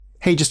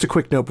Hey, just a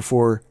quick note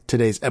before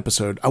today's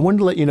episode. I wanted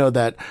to let you know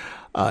that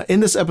in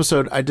this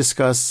episode, I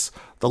discuss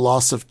the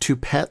loss of 2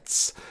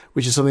 pets,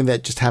 which is something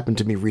that just happened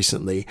to me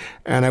recently.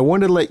 And I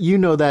wanted to let you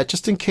know that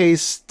just in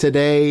case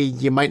today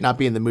you might not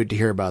be in the mood to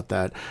hear about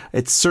that.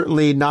 It's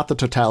certainly not the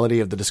totality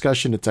of the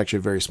discussion. It's actually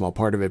a very small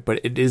part of it,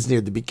 but it is near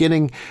the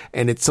beginning.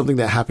 And it's something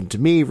that happened to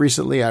me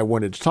recently. I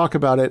wanted to talk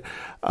about it.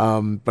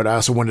 But I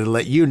also wanted to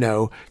let you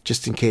know,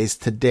 just in case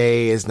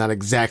today is not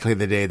exactly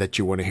the day that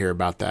you want to hear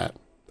about that.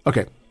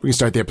 Okay, we can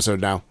start the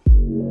episode now.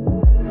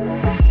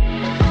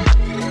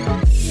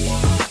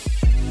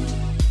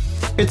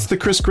 It's the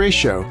Chris Grace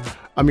Show.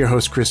 I'm your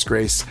host, Chris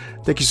Grace.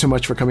 Thank you so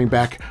much for coming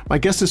back. My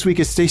guest this week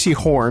is Stacy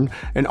Horn,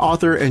 an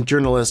author and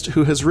journalist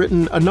who has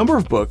written a number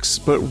of books,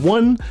 but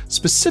one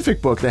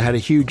specific book that had a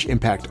huge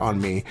impact on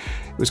me.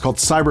 It was called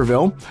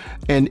Cyberville,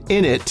 and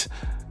in it,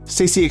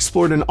 Stacy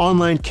explored an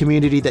online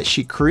community that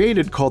she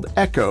created called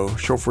Echo,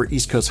 short for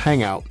East Coast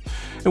Hangout.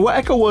 And what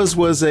Echo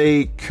was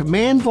a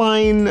command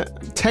line,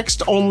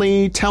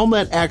 text-only,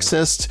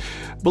 telnet-accessed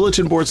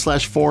bulletin board /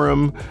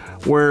 forum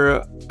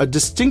where a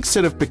distinct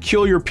set of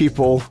peculiar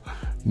people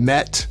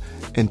met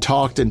and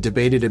talked and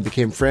debated and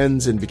became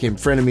friends and became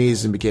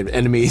frenemies and became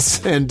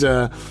enemies. And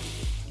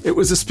it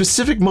was a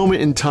specific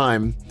moment in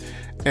time.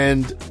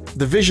 And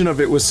the vision of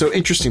it was so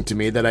interesting to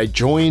me that I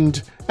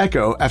joined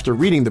Echo after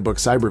reading the book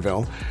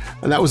Cyberville.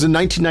 And that was in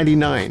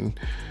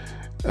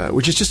 1999,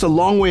 which is just a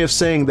long way of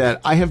saying that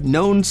I have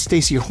known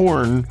Stacy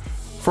Horn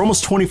for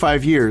almost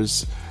 25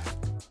 years,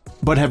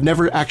 but have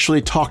never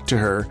actually talked to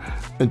her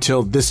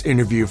until this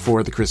interview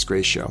for the Chris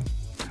Grace Show.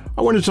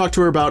 I wanted to talk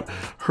to her about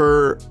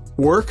her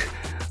work,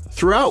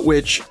 throughout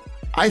which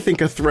I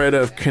think a thread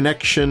of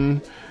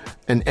connection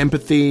and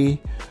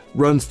empathy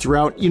runs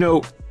throughout. You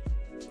know,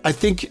 I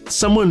think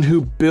someone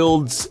who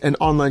builds an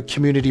online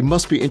community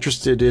must be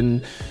interested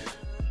in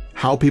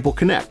how people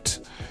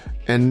connect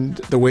and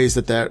the ways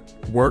that that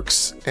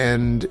works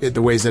and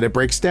the ways that it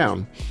breaks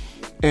down.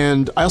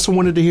 And I also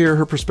wanted to hear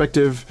her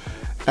perspective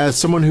as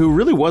someone who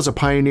really was a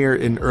pioneer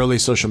in early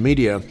social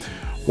media,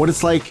 what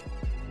it's like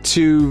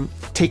to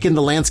take in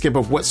the landscape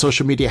of what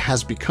social media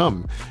has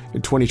become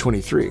in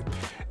 2023.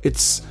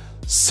 It's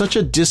such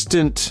a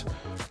distant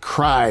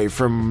cry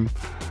from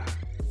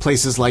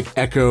places like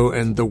Echo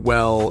and The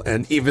Well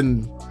and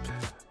even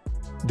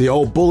the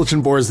old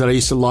bulletin boards that I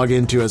used to log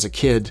into as a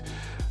kid.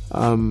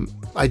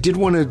 I did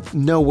want to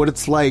know what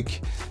it's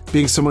like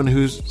being someone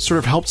who's sort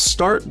of helped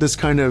start this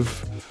kind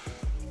of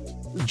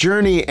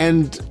journey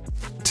and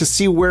to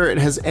see where it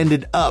has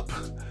ended up,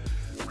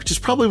 which is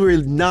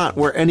probably not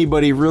where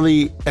anybody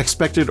really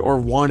expected or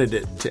wanted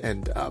it to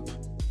end up.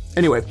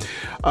 Anyway,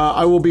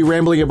 I will be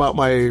rambling about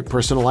my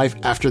personal life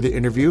after the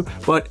interview,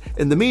 but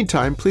in the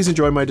meantime, please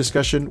enjoy my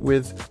discussion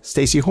with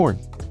Stacy Horn.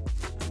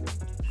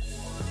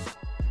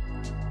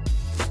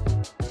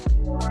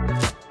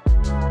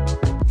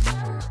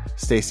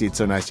 Stacy, it's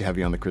so nice to have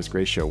you on the Chris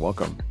Grace Show.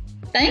 Welcome.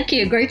 Thank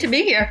you. Great to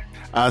be here.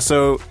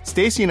 So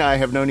Stacy and I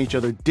have known each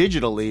other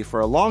digitally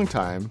for a long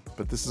time,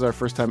 but this is our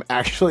first time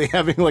actually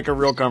having like a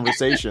real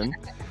conversation.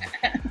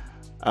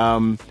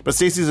 But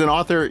Stacy's an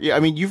author. Yeah, I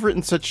mean, you've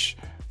written such,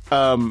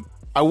 I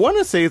want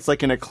to say it's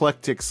like an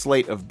eclectic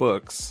slate of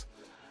books.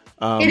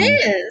 It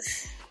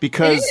is.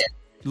 Because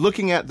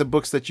looking at the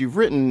books that you've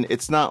written,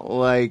 it's not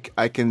like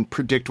I can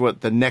predict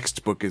what the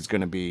next book is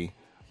going to be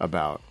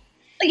about.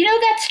 You know,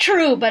 that's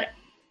true, but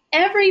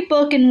every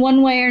book in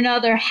one way or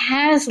another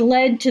has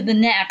led to the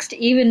next,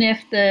 even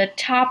if the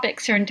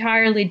topics are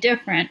entirely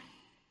different.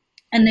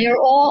 And they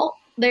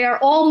are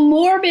all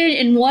morbid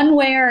in one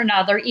way or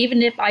another,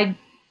 even if I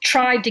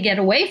tried to get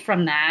away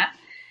from that.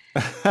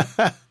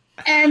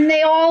 And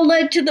they all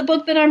led to the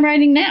book that I'm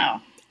writing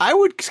now. I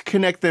would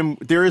connect them.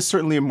 There is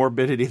certainly a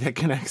morbidity that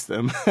connects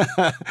them.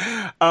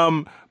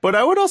 But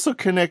I would also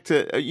connect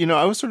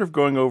I was sort of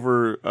going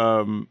over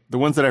the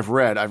ones that I've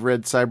read. I've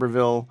read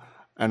Cyberville,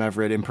 and I've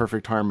read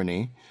Imperfect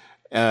Harmony.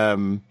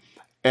 And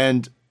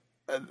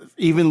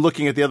even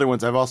looking at the other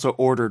ones, I've also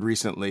ordered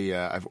recently,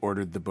 I've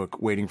ordered the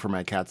book Waiting for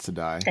My Cats to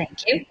Die.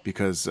 Thank you.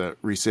 Because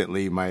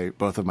recently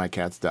both of my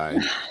cats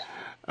died.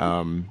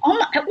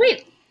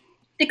 Wait,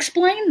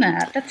 explain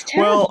that. That's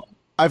terrible. Well,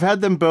 I've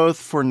had them both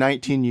for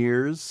 19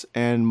 years,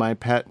 and my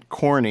pet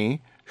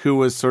Corny, who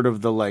was sort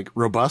of the like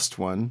robust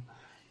one,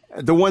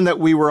 the one that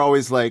we were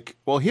always like,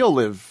 well, he'll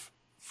live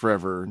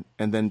forever.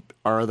 And then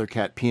our other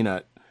cat,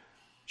 Peanut,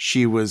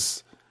 she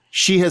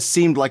has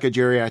seemed like a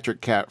geriatric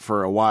cat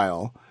for a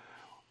while,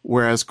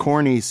 whereas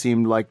Corny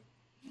seemed like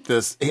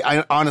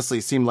I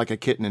honestly seemed like a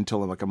kitten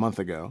until like a month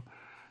ago.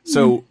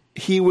 So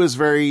he was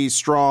very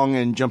strong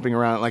and jumping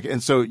around,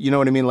 and so, you know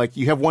what I mean? Like,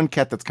 you have one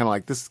cat that's kind of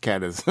like, this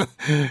cat is,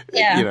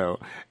 yeah.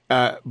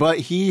 But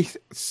he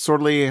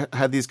sort of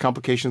had these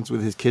complications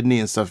with his kidney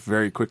and stuff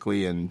very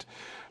quickly and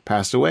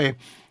passed away.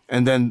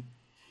 And then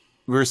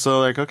we're so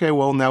like, okay,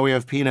 well, now we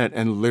have Peanut.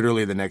 And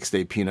literally the next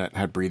day, Peanut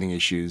had breathing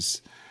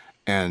issues.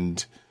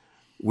 And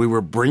we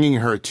were bringing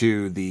her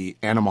to the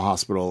animal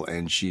hospital,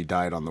 and she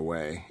died on the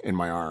way in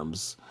my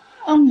arms.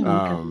 Oh my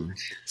God.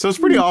 So it's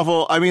pretty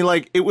awful. I mean,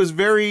 like, it was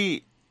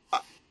very,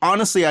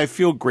 honestly, I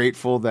feel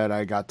grateful that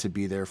I got to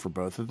be there for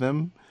both of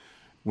them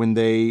when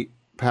they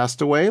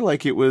passed away.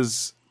 Like there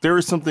was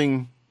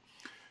something,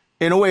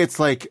 in a way, it's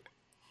like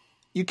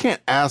you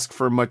can't ask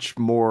for much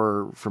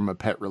more from a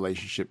pet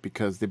relationship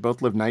because they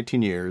both lived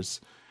 19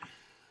 years.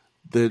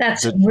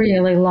 That's a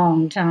really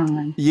long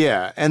time.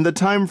 Yeah. And the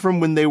time from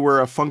when they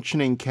were a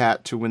functioning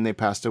cat to when they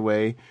passed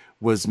away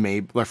was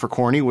maybe, like for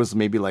Corny, was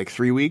maybe like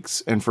 3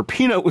 weeks. And for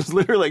Peanut was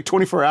literally like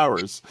 24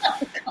 hours. Oh,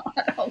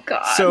 God. Oh,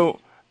 God. So,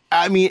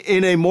 I mean,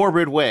 in a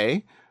morbid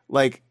way,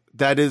 like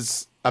that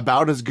is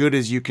about as good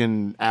as you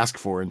can ask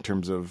for in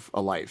terms of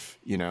a life,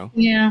 you know?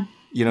 Yeah.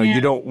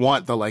 You don't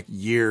want the like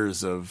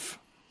years of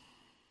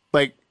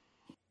like,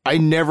 I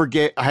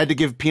had to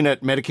give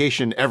Peanut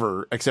medication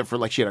ever, except for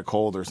like she had a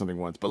cold or something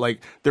once. But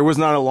like there was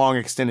not a long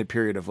extended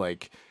period of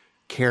like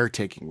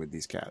caretaking with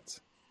these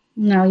cats.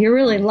 No, you're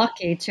really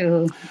lucky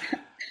to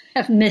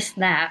have missed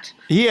that.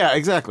 Yeah,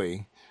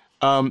 exactly.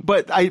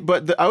 But I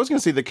was going to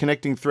say the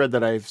connecting thread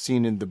that I've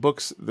seen in the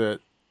books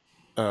that,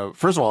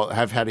 first of all,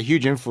 have had a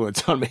huge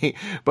influence on me.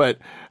 But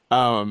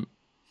the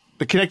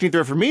connecting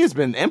thread for me has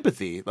been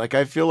empathy. Like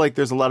I feel like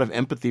there's a lot of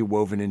empathy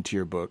woven into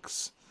your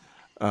books.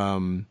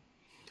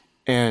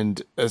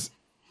 And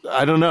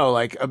I don't know,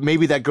 like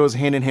maybe that goes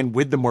hand in hand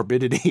with the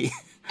morbidity.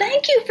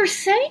 Thank you for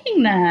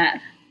saying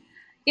that.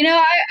 You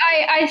know,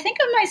 I think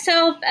of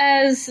myself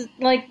as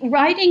like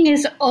writing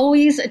is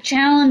always a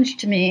challenge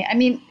to me. I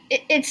mean,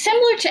 it's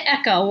similar to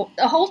Echo.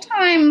 The whole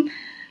time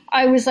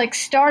I was like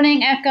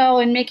starting Echo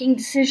and making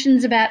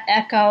decisions about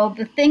Echo,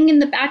 the thing in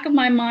the back of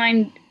my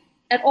mind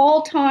at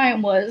all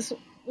time was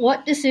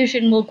what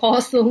decision will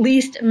cause the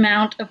least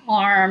amount of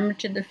harm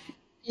to the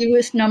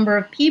fewest number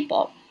of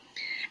people.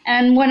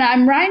 And when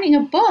I'm writing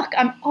a book,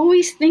 I'm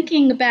always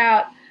thinking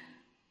about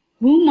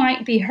who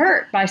might be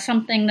hurt by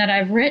something that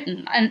I've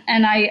written.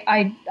 And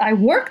I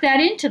work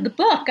that into the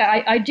book.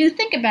 I do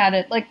think about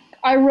it. Like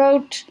I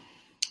wrote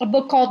a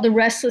book called The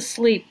Restless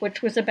Sleep,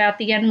 which was about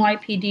the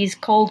NYPD's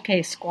cold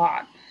case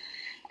squad.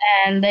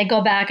 And they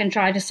go back and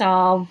try to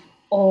solve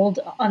old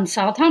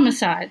unsolved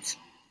homicides.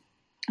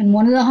 And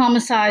one of the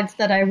homicides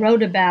that I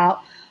wrote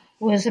about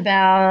was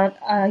about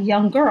a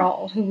young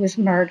girl who was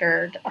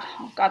murdered.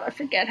 Oh, God, I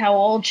forget how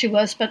old she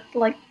was, but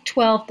like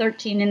 12,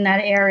 13 in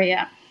that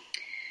area.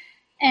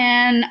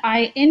 And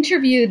I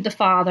interviewed the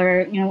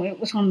father. You know,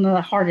 it was one of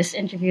the hardest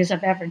interviews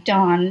I've ever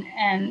done.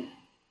 And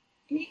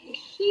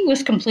he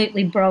was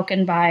completely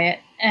broken by it.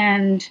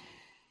 And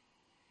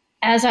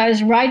as I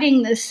was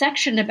writing this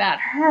section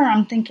about her,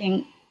 I'm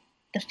thinking,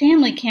 the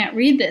family can't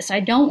read this. I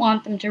don't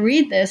want them to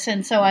read this.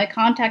 And so I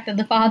contacted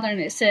the father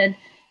and I said,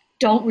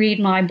 don't read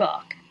my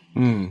book.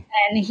 Mm.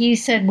 And he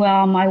said,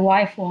 well, my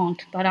wife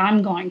won't, but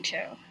I'm going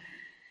to.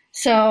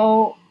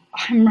 So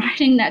I'm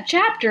writing that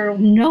chapter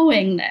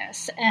knowing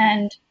this.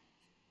 And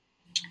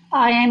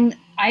I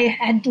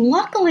had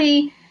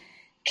luckily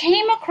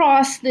came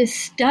across this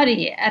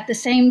study at the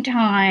same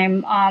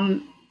time.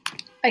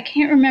 I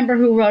can't remember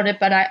who wrote it,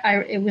 but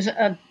it was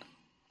a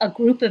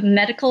group of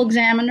medical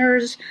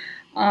examiners,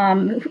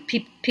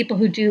 people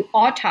who do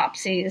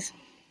autopsies.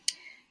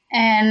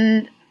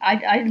 And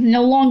I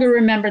no longer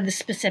remember the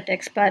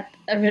specifics, but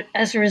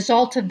as a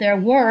result of their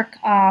work,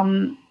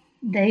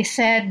 they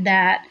said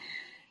that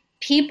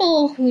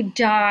people who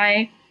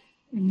die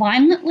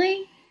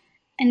violently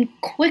and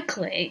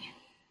quickly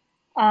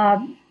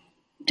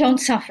don't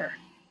suffer.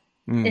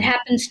 Mm. It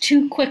happens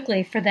too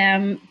quickly for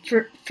them,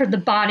 for the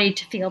body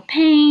to feel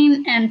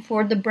pain and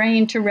for the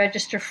brain to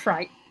register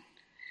fright.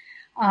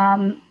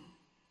 And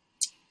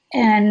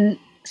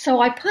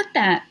so I put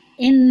that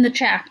in the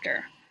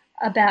chapter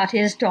about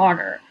his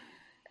daughter,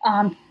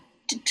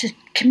 to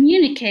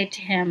communicate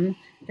to him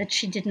that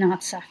she did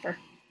not suffer.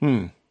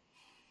 Hmm.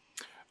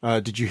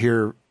 Did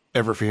you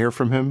ever hear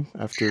from him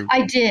after?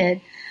 I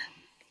did,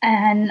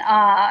 and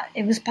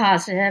it was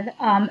positive.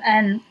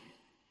 And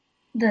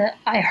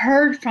I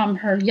heard from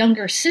her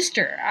younger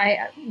sister,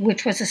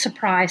 which was a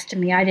surprise to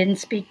me. I didn't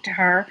speak to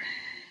her,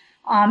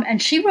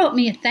 and she wrote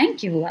me a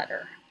thank you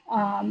letter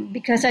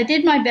because I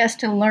did my best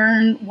to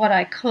learn what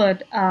I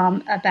could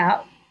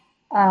about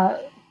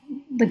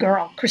the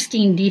girl,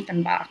 Christine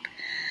Diefenbach,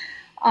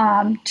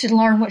 to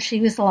learn what she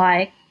was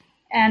like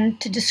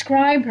and to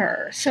describe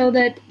her so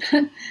that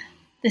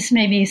this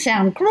made me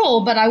sound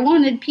cruel, but I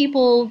wanted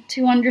people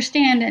to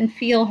understand and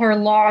feel her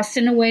loss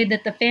in a way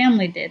that the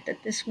family did,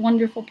 that this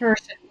wonderful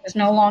person was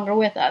no longer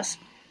with us.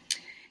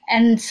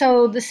 And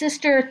so the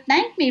sister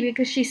thanked me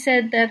because she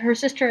said that her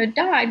sister had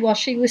died while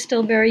she was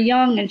still very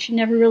young and she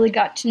never really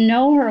got to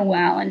know her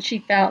well, and she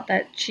felt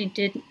that she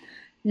did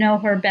know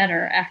her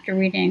better after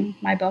reading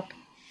my book.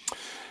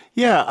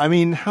 Yeah, I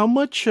mean, how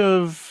much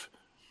of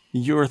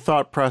your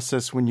thought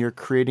process when you're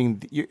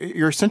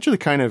you're essentially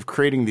kind of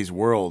creating these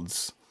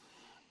worlds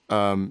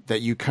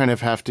that you kind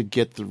of have to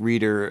get the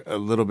reader a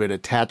little bit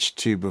attached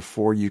to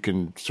before you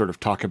can sort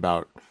of talk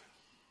about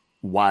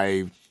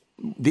why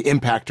the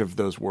impact of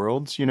those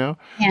worlds, you know?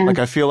 Yeah. Like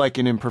I feel like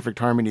in Imperfect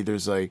Harmony,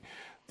 there's a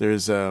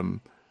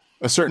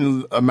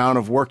certain amount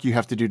of work you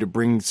have to do to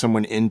bring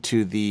someone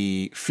into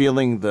the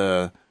feeling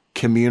the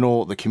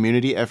the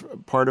community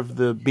part of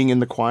the being in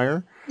the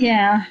choir.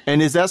 Yeah.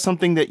 And is that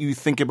something that you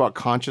think about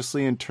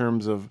consciously in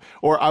terms of,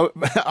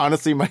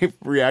 honestly, my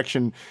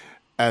reaction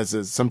as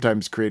a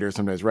sometimes creator,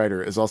 sometimes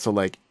writer is also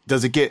like,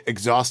 does it get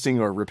exhausting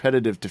or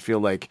repetitive to feel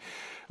like,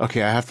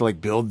 okay, I have to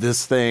like build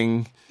this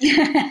thing,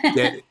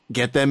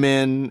 get them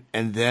in,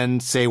 and then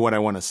say what I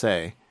want to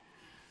say?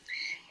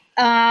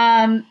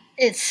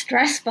 It's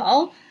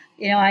stressful.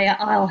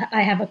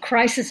 I have a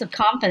crisis of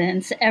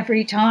confidence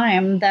every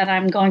time that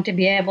I'm going to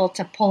be able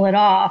to pull it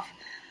off,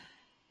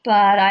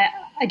 but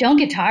I don't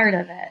get tired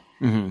of it.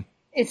 Mm-hmm.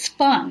 It's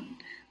fun.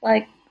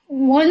 Like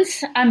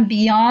once I'm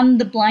beyond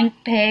the blank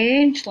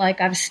page, like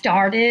I've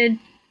started,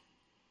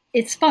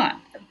 it's fun,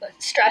 but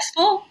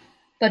stressful,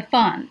 but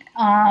fun.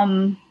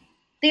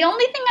 The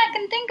only thing I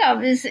can think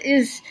of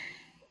is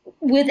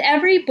with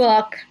every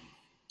book,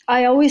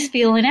 I always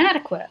feel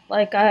inadequate.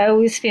 Like I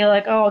always feel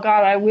like, oh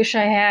God, I wish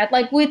I had,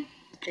 like with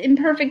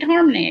Imperfect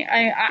Harmony.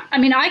 I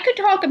mean, I could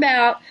talk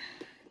about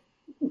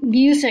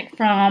music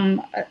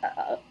from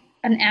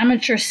an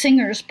amateur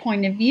singer's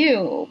point of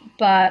view,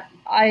 but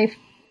I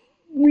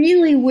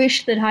really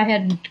wish that I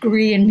had a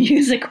degree in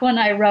music when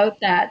I wrote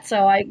that,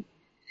 so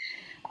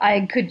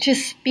I could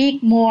just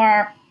speak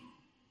more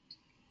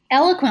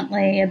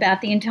eloquently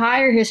about the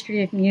entire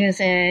history of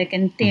music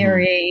and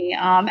theory.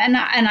 Mm-hmm. And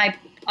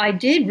I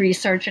did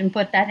research and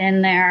put that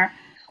in there.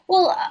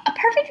 Well, a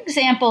perfect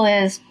example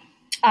is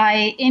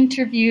I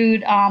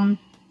interviewed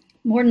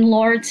Morton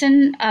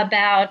Lauridsen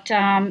about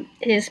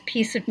his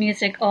piece of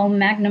music, O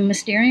Magnum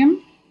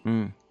Mysterium,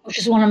 which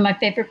is one of my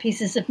favorite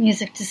pieces of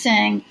music to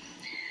sing.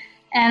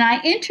 And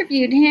I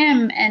interviewed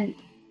him, and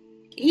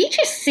he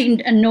just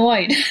seemed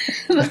annoyed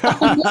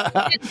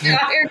the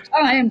entire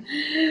time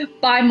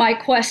by my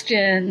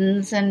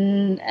questions.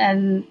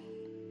 And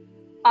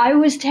I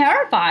was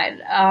terrified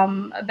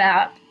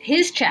about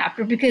his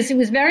chapter because it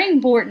was very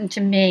important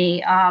to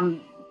me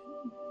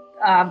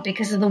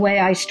because of the way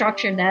I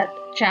structured that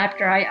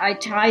chapter. I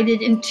tied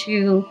it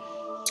into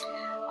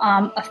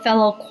a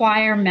fellow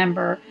choir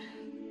member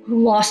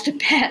who lost a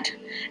pet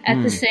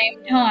at the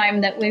same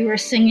time that we were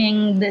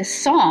singing this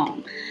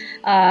song,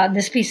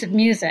 this piece of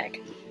music.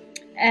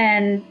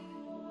 And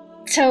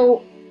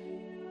so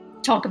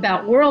talk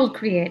about world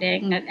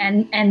creating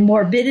and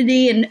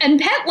morbidity and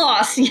pet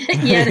loss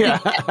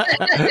yet.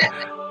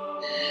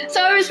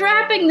 So I was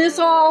wrapping this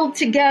all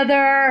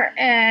together,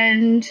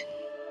 and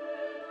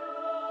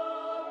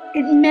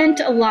it meant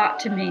a lot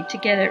to me to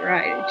get it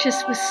right. It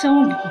just was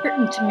so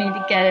important to me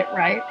to get it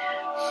right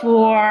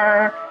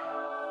for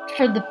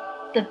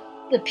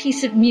the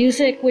piece of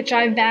music which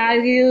I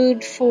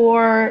valued,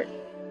 for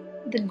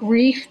the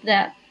grief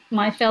that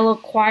my fellow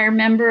choir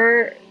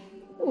member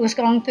was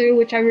going through,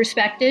 which I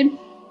respected.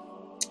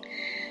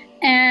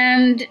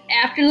 And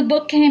after the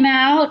book came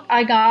out,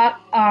 I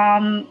got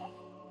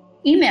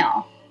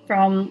email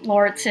from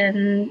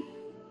Lauridsen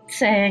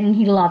saying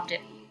he loved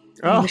it.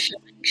 Oh. He was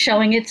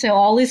showing it to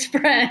all his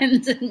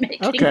friends and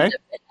making it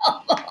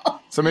available.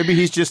 So maybe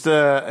he's just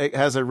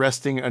has a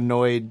resting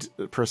annoyed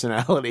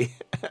personality.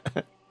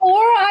 Or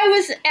I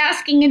was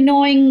asking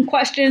annoying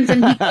questions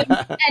and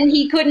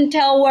he couldn't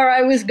tell where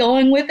I was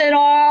going with it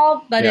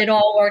all, but it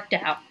all worked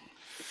out.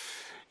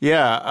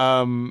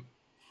 Yeah.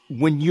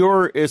 When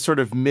you're sort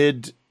of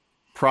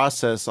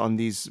mid-process on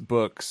these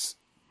books,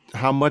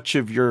 how much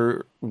of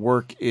your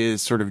work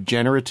is sort of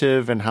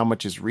generative and how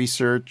much is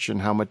research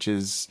and how much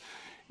is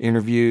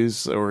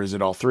interviews, or is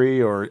it all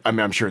three? Or I mean,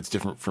 I'm sure it's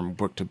different from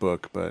book to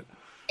book, but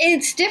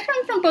it's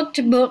different from book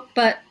to book.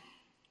 But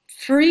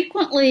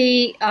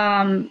frequently,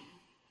 I'm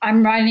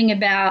writing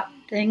about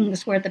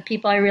things where the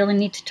people I really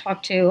need to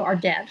talk to are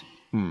dead.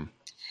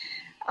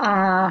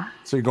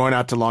 So you're going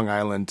out to Long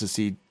Island to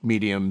see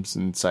mediums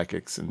and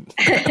psychics and.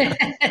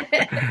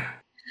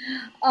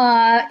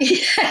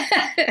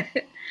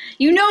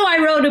 You know, I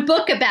wrote a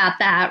book about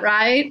that,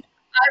 right?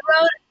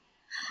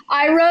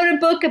 I wrote a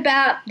book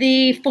about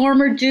the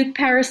former Duke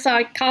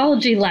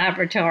Parapsychology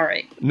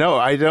Laboratory. No,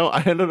 I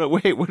don't know.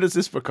 Wait, what is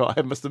this book called?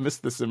 I must have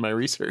missed this in my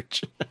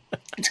research.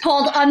 It's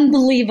called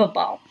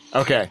Unbelievable.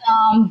 Okay.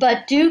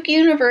 But Duke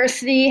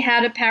University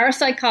had a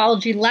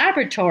parapsychology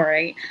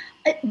laboratory.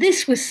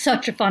 This was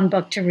such a fun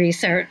book to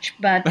research,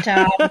 but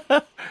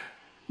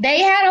they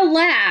had a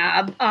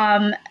lab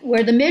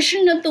where the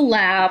mission of the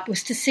lab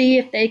was to see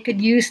if they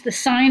could use the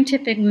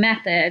scientific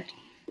method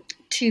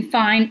to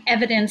find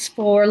evidence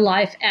for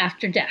life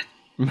after death.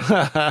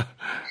 I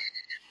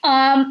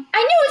know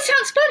it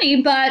sounds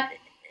funny, but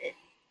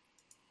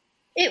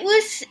it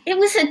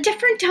was a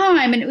different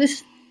time, and it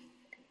was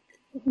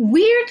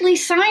weirdly,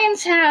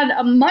 science had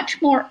a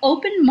much more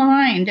open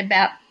mind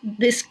about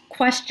this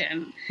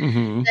question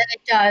than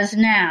it does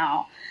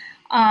now.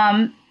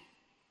 And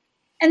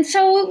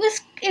so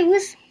it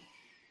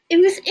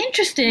was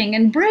interesting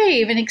and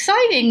brave and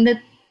exciting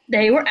that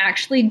they were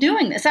actually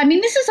doing this. I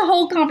mean, this is a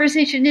whole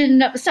conversation in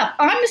and of itself.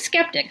 I'm a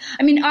skeptic.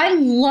 I mean, I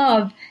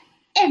love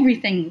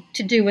everything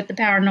to do with the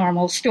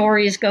paranormal,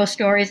 stories, ghost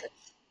stories,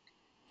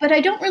 but I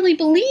don't really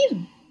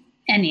believe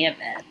any of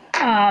it.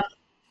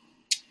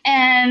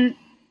 And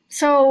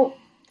so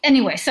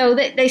anyway, so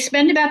they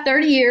spend about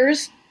 30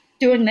 years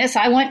doing this.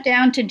 I went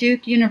down to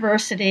Duke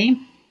University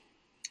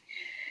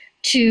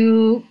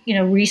to,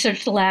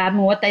 research the lab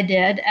and what they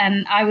did.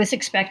 And I was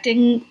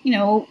expecting,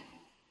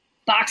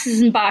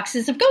 boxes and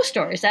boxes of ghost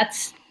stories.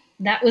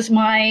 That was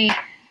my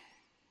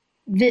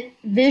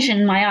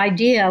vision, my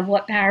idea of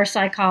what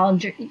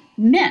parapsychology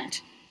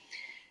meant.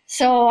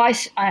 So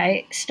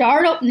I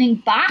start opening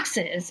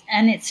boxes,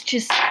 and it's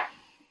just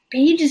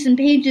pages and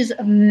pages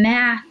of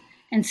math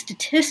and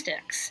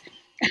statistics.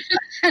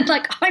 And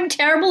I'm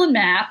terrible in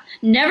math,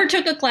 never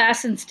took a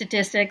class in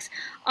statistics.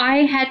 I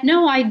had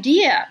no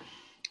idea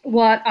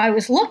what I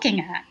was looking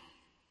at.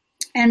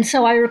 And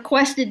so I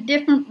requested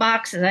different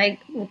boxes. I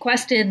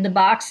requested the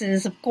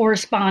boxes of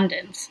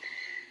correspondence.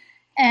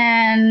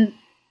 And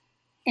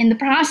in the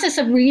process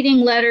of reading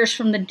letters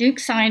from the Duke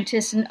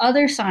scientists and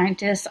other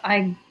scientists,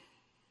 I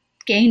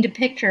gained a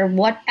picture of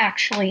what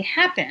actually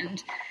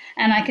happened.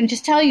 And I can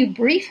just tell you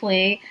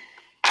briefly,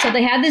 so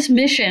they had this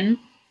mission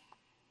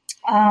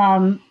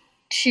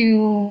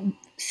to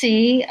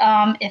see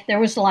if there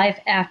was life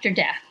after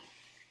death.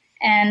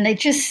 And they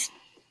just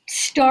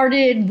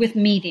started with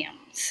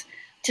mediums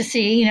to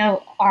see,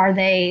 are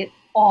they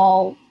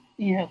all,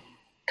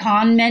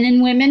 con men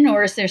and women,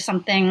 or is there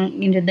something,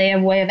 they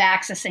have a way of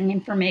accessing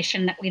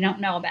information that we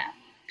don't know about?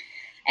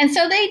 And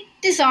so they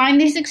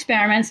designed these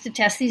experiments to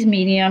test these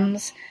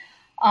mediums.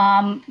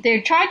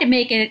 They tried to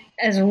make it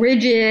as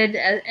rigid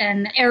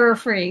and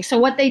error-free. So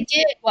what they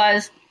did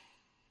was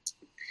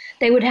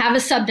they would have a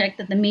subject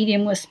that the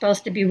medium was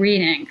supposed to be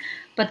reading,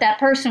 but that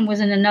person was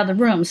in another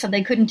room, so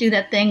they couldn't do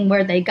that thing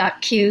where they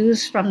got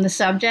cues from the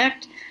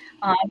subject,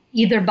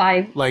 either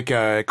by...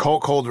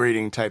 cold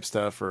reading type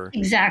stuff, or...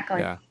 Exactly.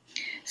 Yeah.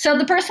 So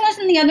the person was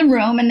in the other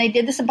room, and they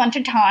did this a bunch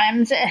of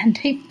times, and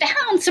they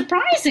found,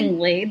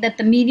 surprisingly, that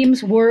the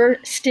mediums were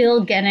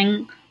still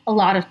getting a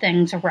lot of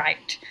things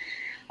right.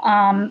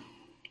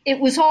 It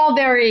was all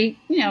very,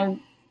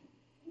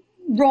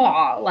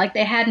 raw, like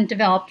they hadn't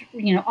developed,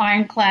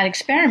 ironclad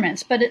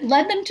experiments, but it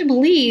led them to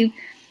believe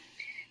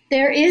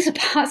there is a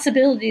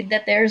possibility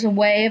that there's a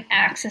way of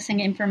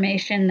accessing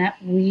information that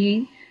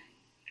we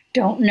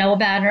don't know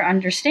about or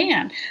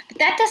understand. But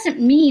that doesn't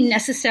mean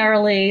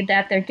necessarily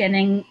that they're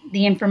getting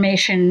the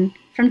information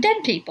from dead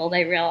people,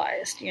 they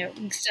realized.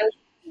 So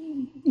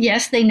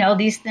yes, they know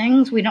these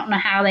things. We don't know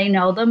how they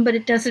know them, but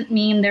it doesn't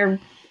mean they're,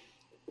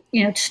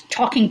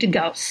 talking to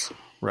ghosts.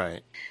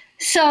 Right.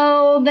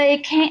 So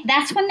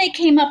that's when they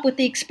came up with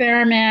the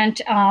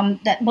experiment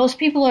that most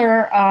people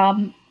are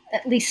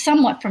at least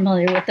somewhat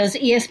familiar with, those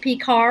ESP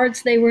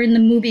cards. They were in the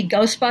movie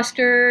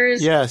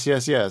Ghostbusters. Yes.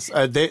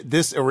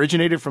 This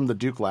originated from the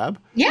Duke lab?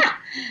 Yeah.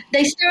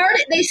 They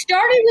started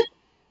with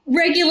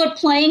regular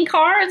playing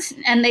cards,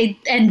 and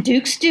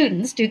Duke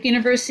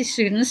University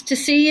students, to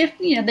see if,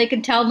 they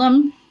could tell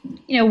them,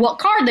 what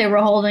card they were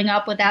holding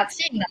up without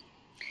seeing them.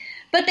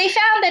 But they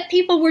found that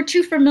people were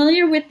too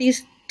familiar with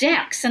these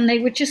decks, and they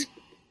would just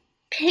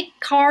pick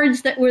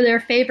cards that were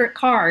their favorite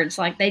cards.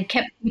 Like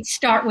would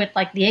start with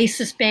the Ace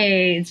of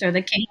Spades or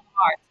the King of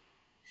Hearts.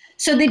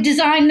 So they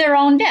designed their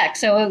own deck.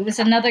 So it was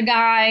another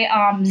guy,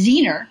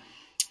 Zener,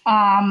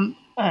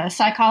 a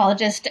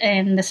psychologist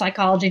in the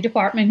psychology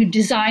department, who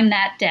designed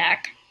that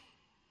deck.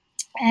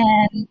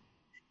 And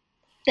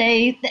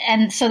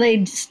so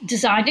they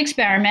designed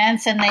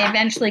experiments, and they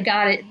eventually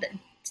got it.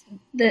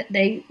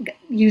 They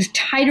used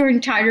tighter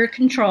and tighter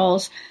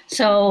controls.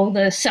 So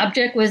the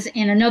subject was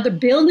in another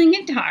building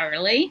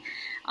entirely,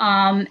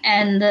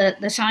 and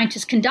the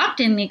scientist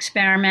conducting the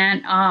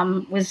experiment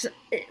was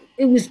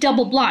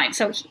double blind.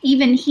 So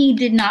even he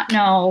did not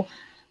know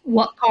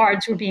what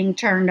cards were being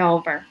turned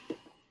over.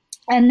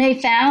 And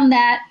they found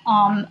that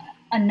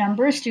a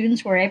number of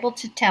students were able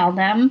to tell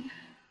them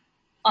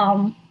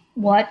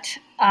what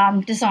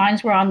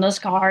designs were on those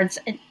cards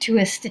to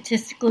a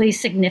statistically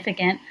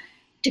significant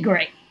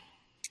degree.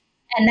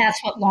 And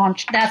that's what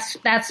launched.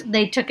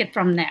 They took it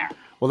from there.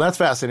 Well, that's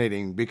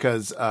fascinating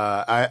because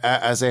I,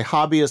 as a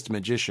hobbyist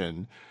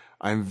magician,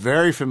 I'm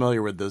very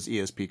familiar with those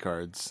ESP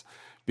cards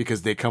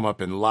because they come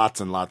up in lots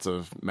and lots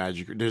of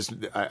magic.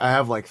 I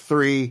have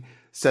 3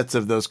 sets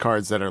of those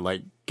cards that are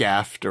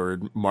gaffed or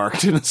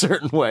marked in a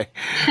certain way.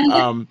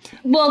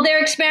 Well,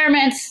 their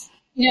experiments,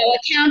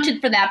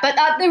 accounted for that. But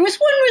there was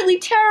one really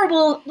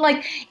terrible,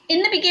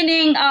 in the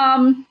beginning,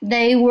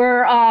 they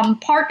were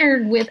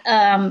partnered with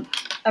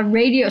a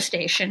radio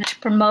station to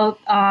promote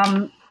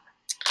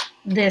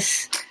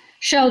this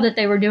show that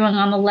they were doing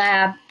on the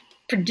lab,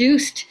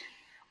 produced,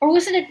 or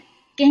was it a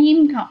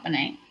game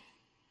company?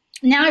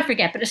 Now I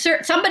forget, but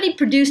somebody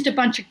produced a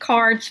bunch of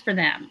cards for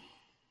them.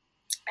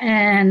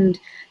 And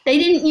they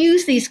didn't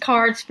use these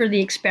cards for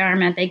the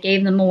experiment. They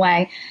gave them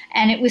away.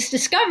 And it was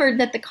discovered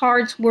that the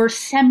cards were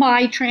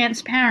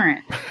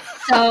semi-transparent.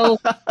 So,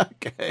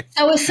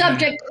 so a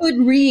subject could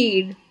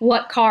read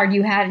what card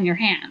you had in your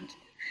hand.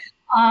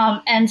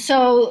 And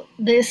so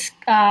this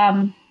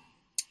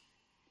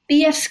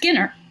B.F.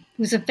 Skinner,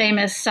 who's a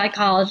famous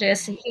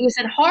psychologist, he was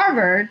at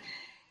Harvard.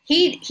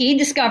 he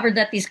discovered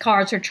that these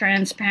cards were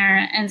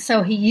transparent, and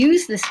so he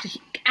used this to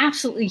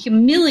absolutely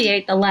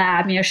humiliate the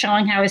lab,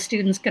 showing how his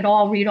students could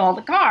all read all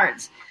the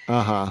cards.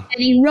 Uh-huh.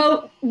 And he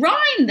wrote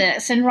Ryan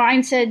this, and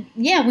Ryan said,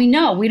 yeah, we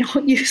know, we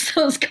don't use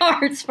those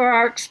cards for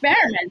our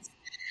experiments.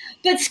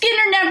 But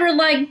Skinner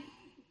never,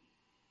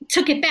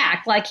 took it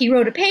back. He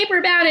wrote a paper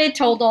about it,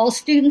 told all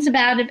students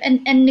about it,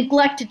 and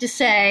neglected to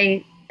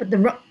say, but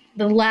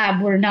the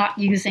lab were not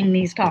using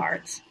these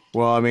cards.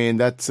 Well, I mean,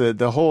 that's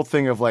the whole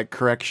thing of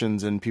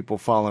corrections and people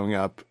following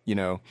up,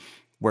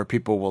 where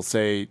people will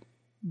say,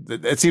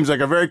 it seems like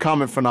a very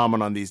common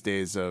phenomenon these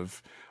days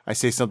of I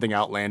say something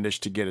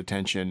outlandish to get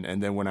attention.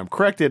 And then when I'm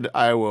corrected,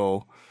 I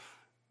will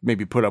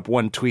maybe put up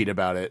one tweet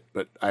about it,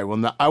 but I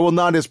will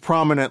not as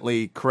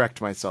prominently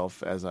correct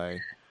myself as I.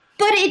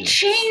 But it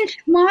changed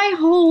my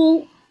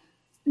whole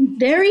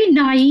very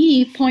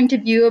naive point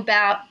of view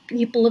about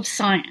people of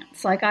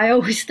science. I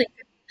always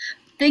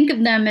think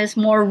of them as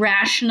more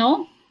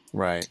rational.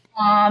 Right.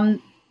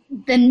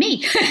 Than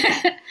me.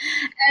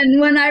 And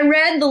when I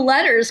read the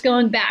letters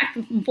going back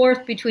and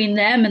forth between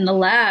them and the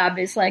lab,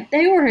 it's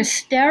they were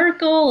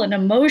hysterical and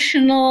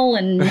emotional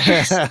and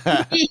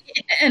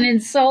and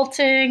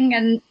insulting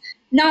and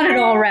not at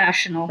all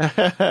rational. And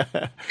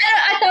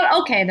I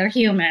thought, okay, they're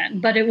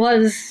human, but it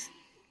was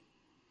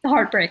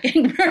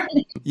heartbreaking for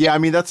me. Yeah, I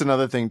mean, that's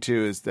another thing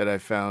too, is that I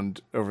found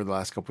over the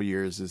last couple of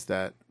years is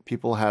that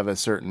people have a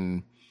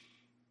certain,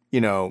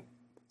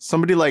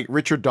 somebody like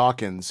Richard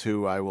Dawkins,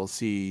 who I will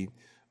see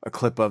a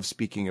clip of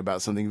speaking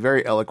about something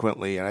very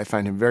eloquently, and I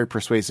find him very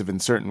persuasive in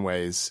certain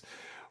ways,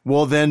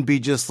 will then be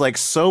just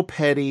so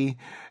petty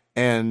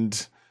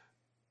and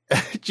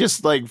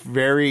just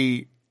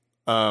very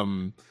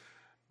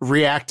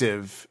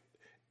reactive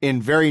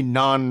in very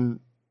non-rational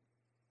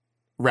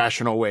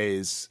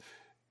ways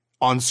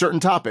on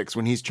certain topics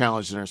when he's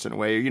challenged in a certain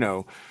way.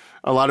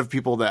 A lot of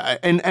people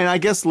that, and I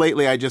guess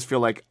lately I just feel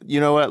like, you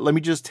know what, let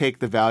me just take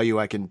the value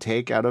I can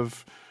take out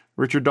of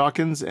Richard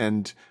Dawkins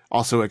and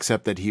also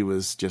accept that he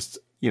was just,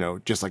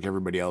 just like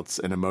everybody else,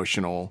 an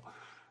emotional,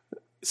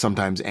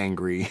 sometimes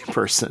angry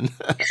person.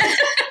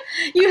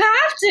 You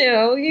have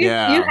to. You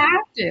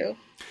have to.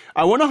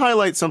 I want to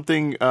highlight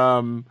something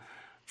from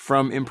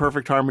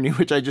Imperfect Harmony,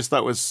 which I just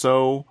thought was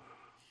so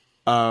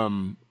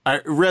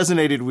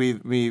resonated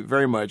with me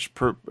very much.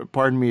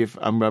 Pardon me if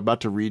I'm about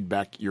to read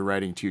back your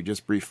writing to you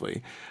just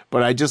briefly,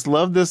 but I just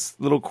love this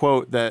little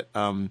quote that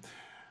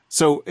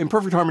so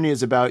Imperfect Harmony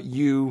is about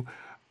you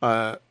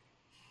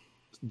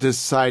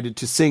decided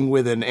to sing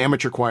with an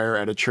amateur choir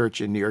at a church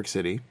in New York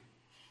City.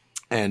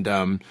 And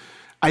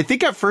I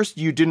think at first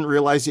you didn't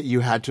realize that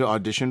you had to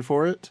audition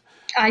for it.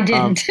 I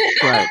didn't.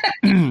 Right.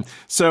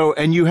 So,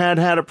 and you had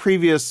a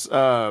previous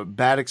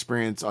bad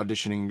experience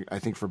auditioning, I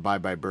think, for Bye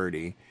Bye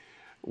Birdie,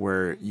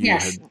 where you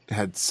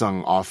had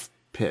sung off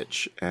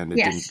pitch and it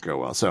didn't go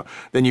well. So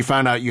then you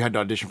found out you had to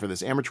audition for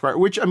this amateur choir,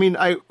 which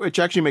which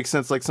actually makes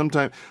sense.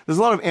 Sometimes there's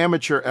a lot of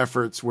amateur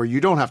efforts where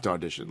you don't have to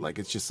audition.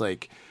 It's just hey,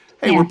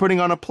 we're putting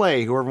on a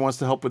play. Whoever wants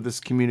to help with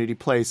this community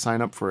play,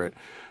 sign up for it.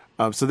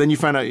 So then you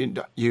find out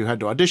you had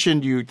to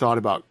audition. You thought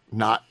about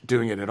not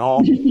doing it at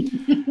all.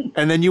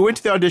 And then you went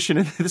to the audition,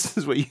 and this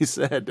is what you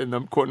said, and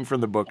I'm quoting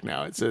from the book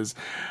now. It says,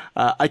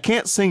 I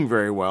can't sing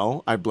very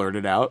well, I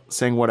blurted out,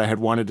 saying what I had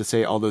wanted to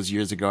say all those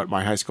years ago at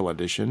my high school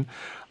audition.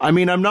 I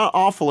mean, I'm not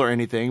awful or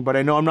anything, but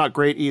I know I'm not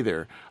great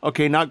either.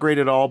 Okay, not great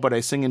at all, but I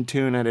sing in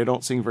tune, and I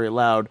don't sing very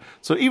loud.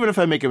 So even if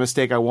I make a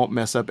mistake, I won't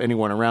mess up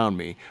anyone around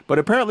me. But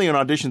apparently in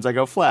auditions, I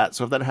go flat.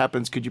 So if that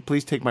happens, could you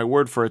please take my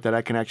word for it that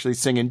I can actually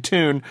sing in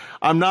tune?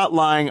 I'm not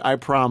lying, I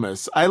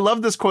promise. I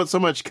love this quote so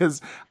much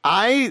because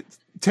I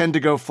tend to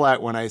go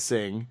flat when I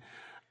sing.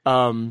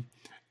 And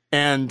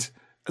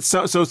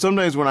so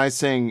sometimes when I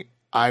sing,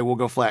 I will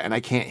go flat and I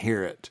can't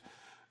hear it.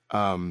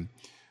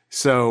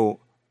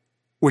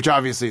 Which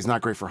obviously is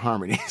not great for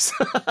harmonies.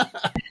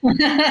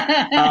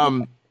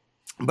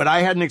 But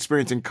I had an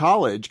experience in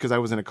college because I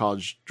was in a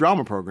college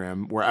drama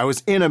program where I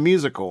was in a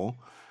musical,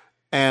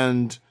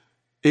 and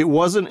it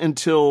wasn't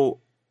until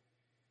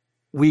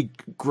we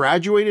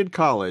graduated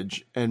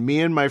college and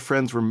me and my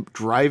friends were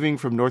driving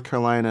from North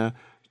Carolina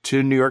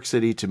to New York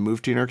City to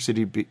move to New York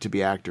City to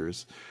be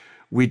actors.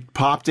 We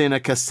popped in a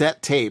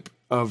cassette tape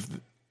of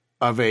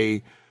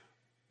a,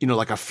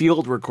 a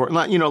field record,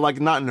 not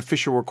an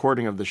official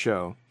recording of the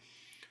show,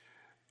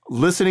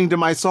 listening to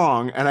my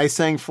song, and I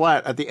sang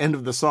flat at the end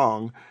of the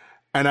song.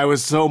 And I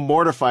was so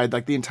mortified,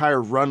 the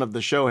entire run of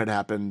the show had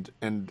happened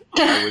and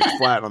I was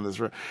flat on this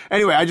run.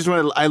 Anyway,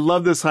 I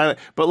love this highlight,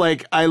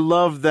 but I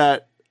love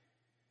that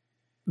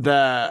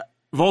the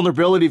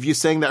vulnerability of you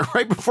saying that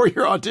right before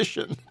your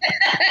audition.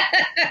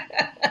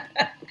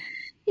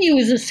 He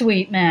was a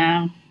sweet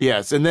man.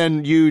 Yes. And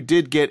then you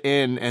did get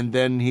in, and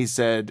then he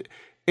said,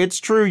 it's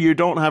true, you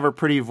don't have a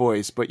pretty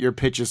voice, but your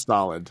pitch is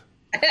solid.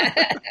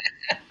 That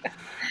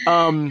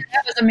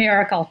was a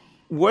miracle.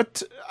 When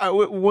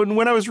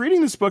I was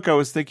reading this book, I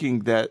was thinking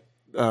that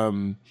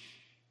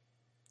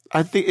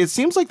I think it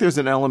seems like there's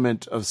an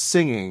element of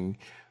singing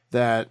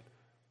that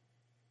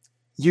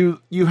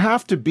you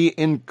have to be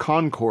in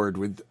concord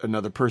with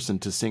another person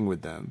to sing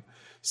with them.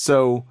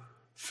 So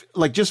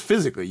like just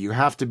physically, you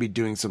have to be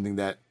doing something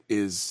that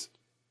is,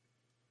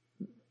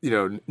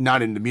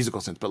 not in the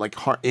musical sense, but like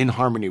in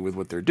harmony with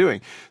what they're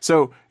doing.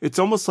 So it's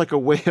almost like a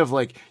way of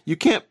like, you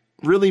can't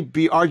really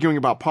be arguing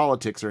about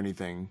politics or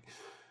anything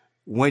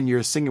when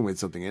you're singing with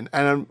something.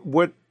 And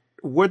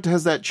what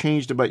has that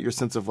changed about your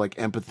sense of like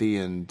empathy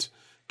and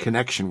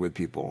connection with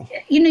people?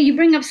 You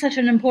bring up such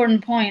an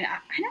important point.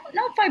 I don't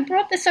know if I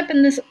brought this up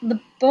in the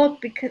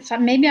book, because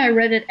maybe I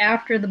read it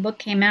after the book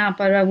came out,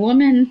 but a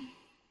woman,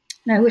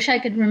 and I wish I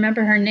could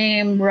remember her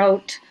name,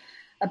 wrote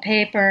a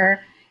paper,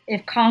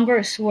 If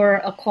Congress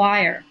Were a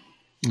Choir.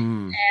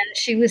 And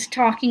she was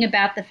talking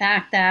about the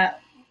fact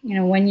that,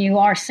 when you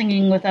are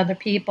singing with other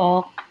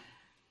people,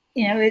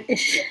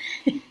 it's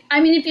I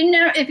mean,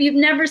 if you've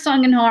never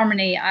sung in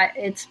harmony,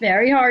 it's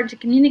very hard to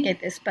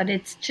communicate this, but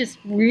it's just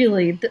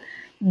really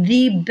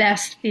the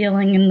best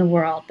feeling in the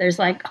world. There's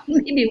like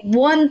maybe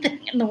one thing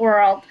in the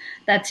world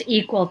that's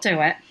equal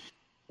to it.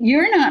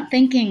 You're not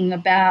thinking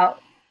about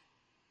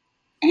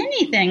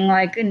anything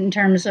like in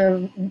terms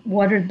of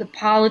what are the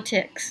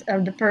politics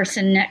of the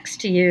person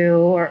next to you,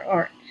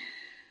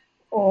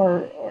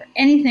 or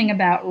anything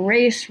about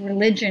race,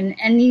 religion,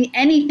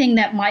 anything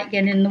that might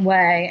get in the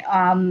way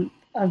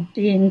of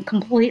being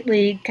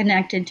completely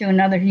connected to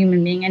another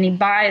human being, any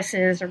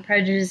biases or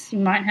prejudice you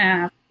might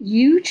have.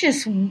 You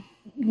just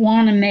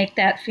want to make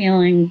that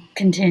feeling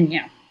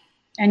continue,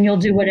 and you'll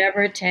do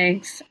whatever it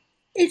takes.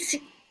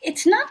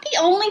 It's not the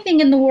only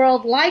thing in the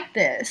world like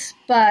this,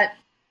 but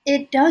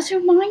it does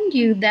remind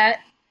you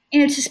that,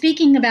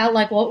 speaking about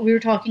like what we were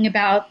talking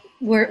about,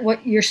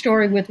 what your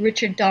story with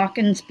Richard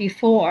Dawkins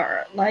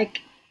before,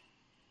 like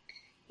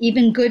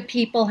even good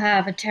people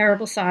have a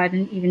terrible side,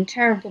 and even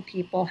terrible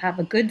people have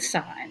a good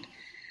side.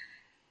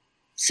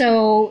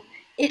 So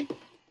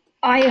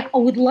I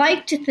would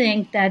like to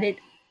think that it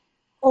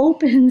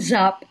opens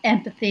up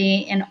empathy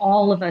in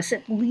all of us,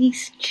 at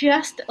least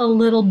just a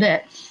little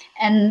bit.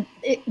 And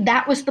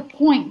that was the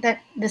point that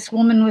this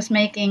woman was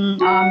making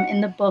in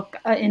the book,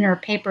 in her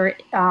paper,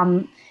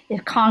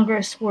 If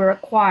Congress Were a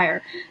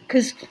Choir.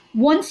 Because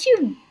once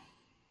you've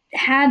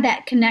had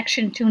that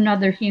connection to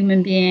another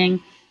human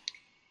being,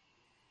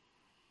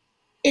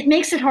 it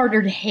makes it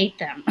harder to hate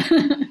them.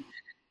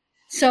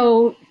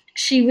 So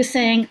she was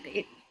saying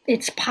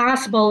it's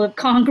possible if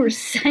Congress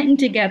sang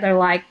together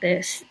like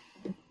this,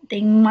 they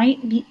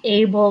might be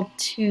able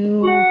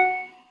to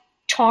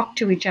talk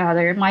to each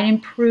other. It might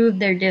improve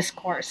their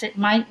discourse. It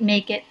might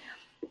make it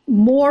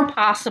more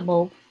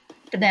possible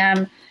for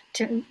them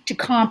to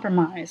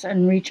compromise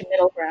and reach a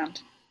middle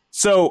ground.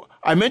 So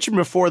I mentioned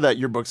before that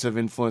your books have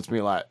influenced me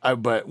a lot,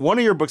 but one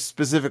of your books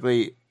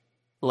specifically,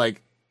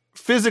 like,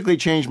 physically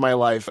changed my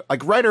life.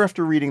 Like right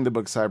after reading the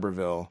book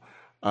Cyberville,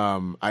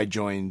 I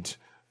joined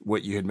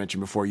what you had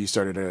mentioned before. You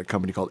started a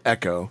company called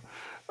Echo.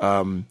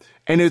 And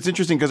it's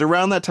interesting because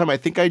around that time, I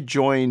think I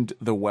joined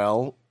The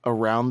Well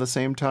around the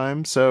same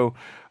time. So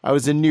I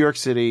was in New York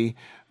City.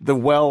 The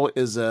Well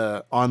is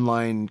a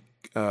online,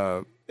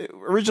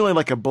 originally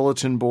like a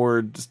bulletin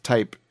board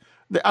type.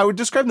 I would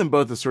describe them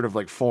both as sort of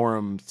like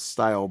forum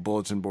style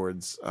bulletin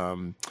boards.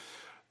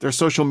 They're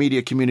social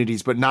media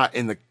communities, but not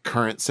in the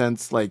current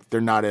sense. Like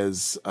they're not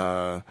as,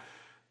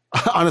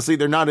 honestly,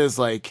 they're not as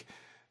like,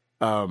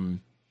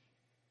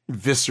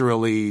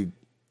 viscerally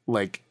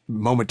like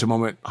moment to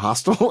moment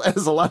hostile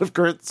as a lot of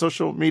current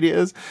social media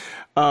is.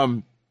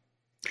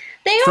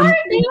 They are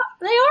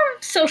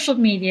social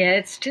media.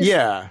 It's just,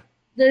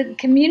 the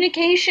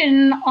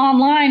communication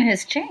online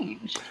has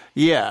changed.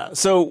 Yeah.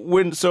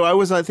 So I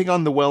was, I think,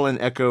 on The Well and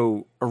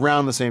Echo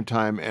around the same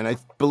time, and I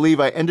believe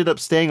I ended up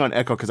staying on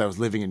Echo because I was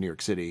living in New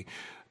York City.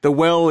 The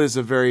Well is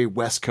a very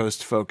West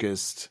Coast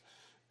focused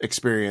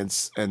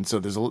experience, and so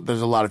there's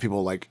a lot of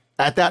people like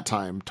at that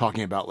time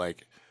talking about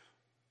like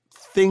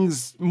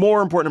things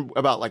more important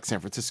about like San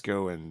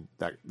Francisco and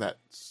that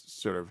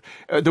sort of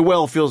The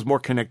Well feels more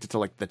connected to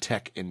like the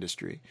tech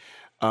industry.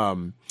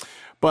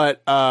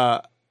 But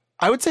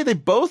I would say they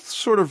both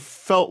sort of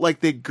felt like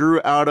they grew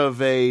out of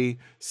a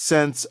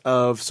sense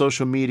of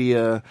social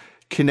media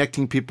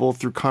connecting people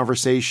through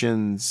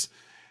conversations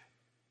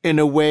in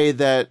a way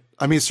that,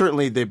 I mean,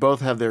 certainly they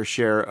both have their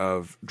share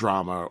of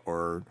drama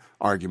or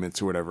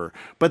arguments or whatever,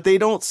 but they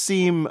don't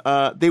seem,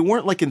 they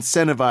weren't like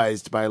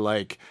incentivized by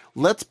like,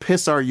 let's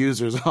piss our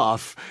users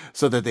off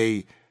so that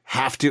they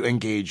have to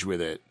engage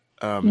with it.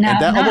 And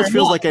that almost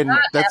feels like an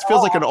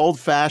old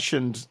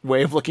fashioned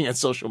way of looking at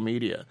social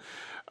media.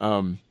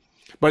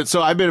 But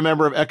so I've been a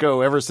member of Echo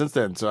ever since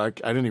then. So I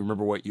didn't even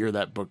remember what year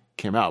that book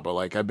came out, but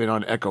like I've been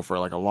on Echo for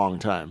like a long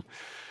time.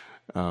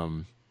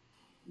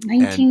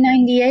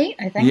 1998,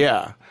 I think.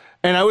 Yeah.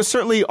 And I was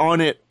certainly on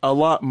it a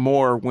lot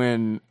more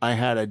when I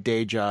had a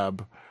day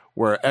job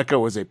where Echo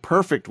was a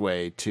perfect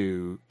way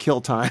to kill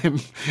time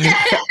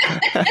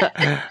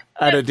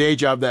at a day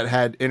job that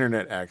had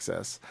internet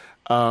access.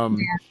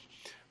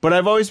 But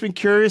I've always been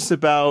curious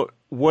about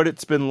what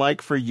it's been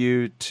like for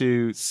you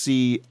to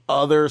see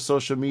other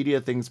social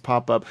media things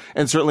pop up.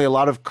 And certainly a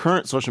lot of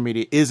current social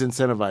media is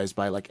incentivized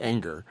by like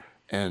anger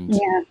and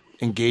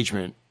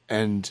engagement.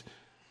 And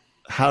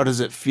how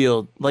does it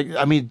feel? Like,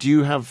 I mean, do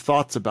you have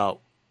thoughts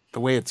about the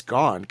way it's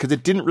gone? Because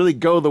it didn't really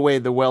go the way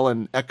the Well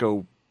and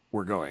Echo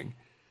were going.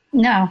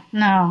 No.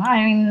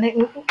 I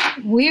mean,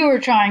 we were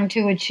trying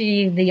to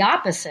achieve the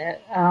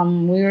opposite.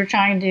 We were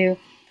trying to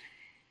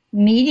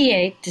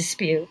mediate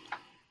dispute.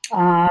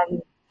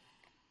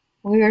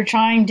 We were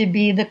trying to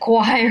be the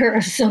choir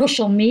of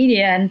social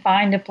media and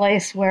find a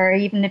place where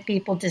even if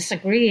people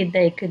disagreed,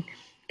 they could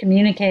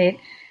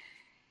communicate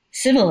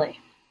civilly.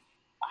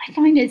 I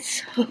find it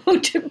so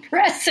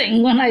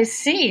depressing when I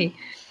see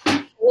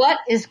what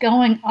is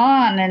going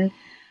on. And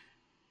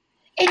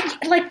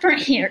it, like for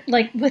here,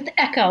 like with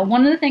Echo,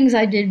 one of the things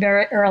I did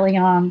very early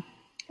on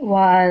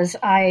was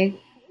I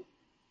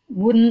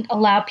wouldn't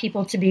allow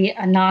people to be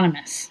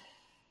anonymous,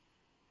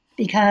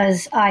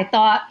 because I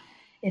thought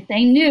if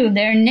they knew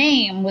their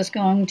name was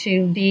going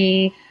to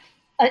be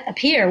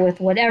appear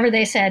with whatever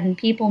they said and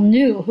people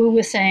knew who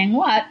was saying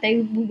what,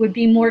 they would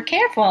be more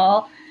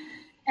careful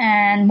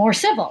and more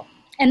civil.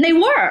 And they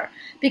were,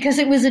 because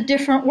it was a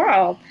different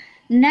world.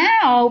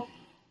 Now,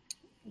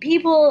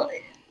 people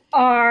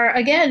are,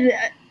 again,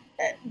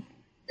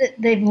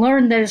 they've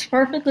learned that it's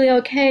perfectly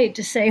okay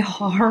to say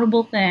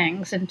horrible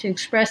things and to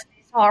express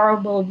these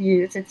horrible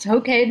views. It's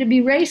okay to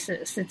be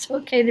racist. It's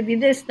okay to be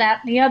this,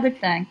 that, and the other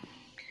thing.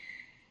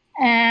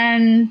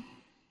 And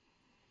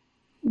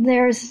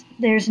there's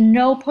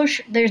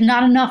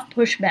not enough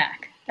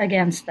pushback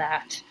against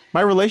that.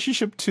 My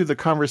relationship to the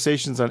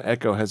conversations on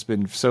Echo has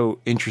been so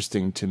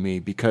interesting to me,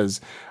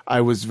 because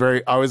I was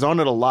on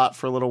it a lot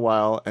for a little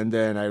while, and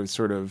then I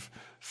sort of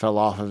fell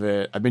off of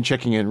it. I've been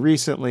checking in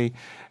recently,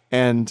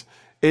 and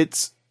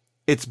it's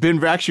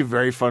been actually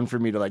very fun for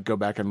me to like go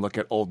back and look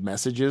at old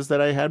messages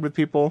that I had with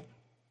people,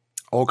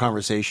 old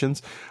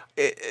conversations.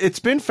 It's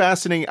been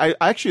fascinating. I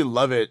actually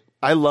love it.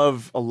 I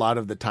love a lot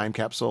of the time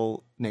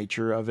capsule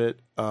nature of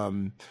it.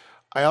 I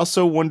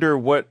also wonder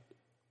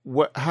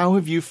how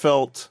have you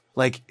felt?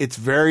 Like, it's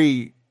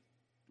very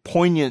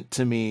poignant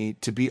to me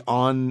to be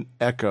on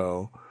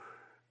Echo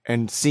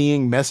and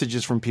seeing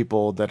messages from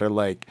people that are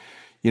like,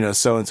 you know,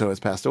 so-and-so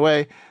has passed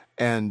away.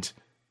 And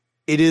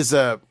it is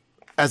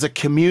as a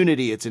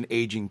community, it's an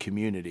aging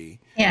community.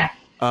 Yeah.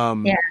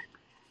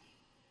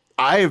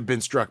 I have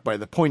been struck by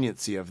the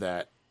poignancy of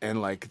that,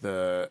 and like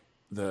the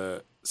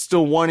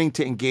still wanting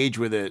to engage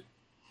with it,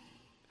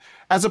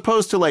 as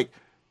opposed to like,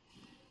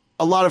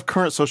 a lot of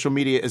current social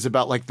media is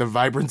about like the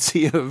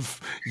vibrancy of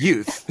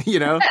youth, you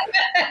know?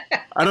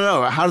 I don't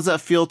know. How does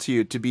that feel to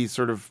you to be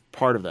sort of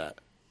part of that?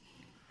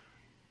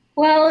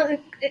 Well,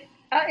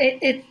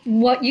 it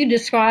what you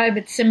describe,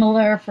 it's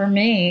similar for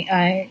me.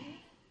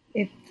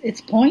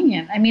 It's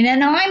poignant. I mean,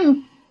 and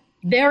I'm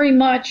very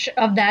much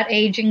of that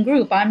aging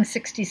group. I'm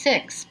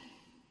 66.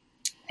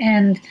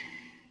 And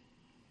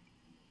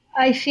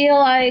I feel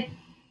like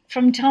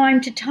from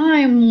time to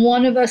time,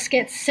 one of us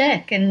gets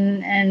sick,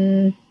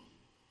 and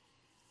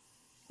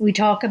we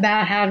talk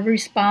about how to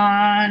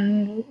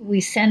respond.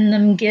 We send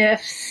them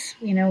gifts.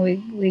 You know,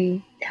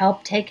 we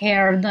help take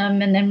care of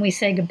them, and then we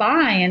say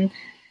goodbye. And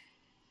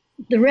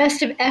the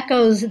rest of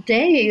Echo's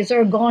days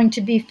are going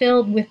to be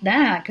filled with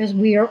that, because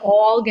we are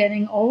all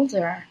getting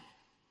older.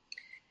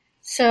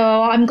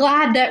 So I'm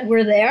glad that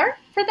we're there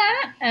for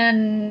that.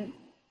 And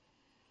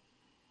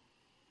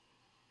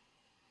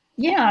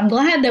yeah, I'm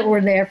glad that we're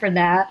there for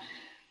that.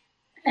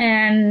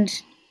 And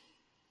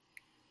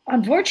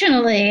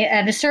unfortunately,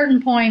 at a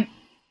certain point,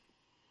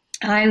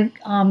 I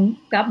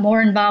got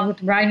more involved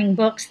with writing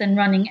books than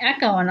running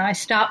Echo, and I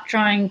stopped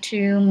trying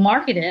to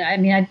market it. I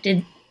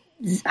mean,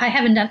 I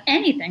haven't done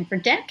anything for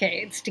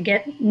decades to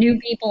get new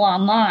people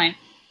online.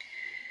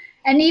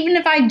 And even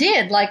if I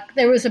did, like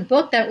there was a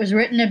book that was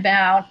written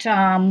about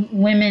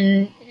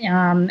women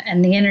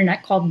and the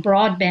internet called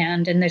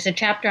Broadband, and there's a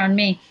chapter on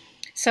me.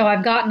 So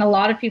I've gotten a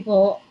lot of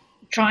people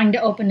trying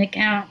to open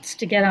accounts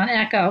to get on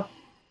Echo,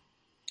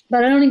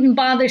 but I don't even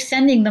bother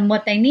sending them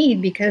what they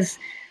need, because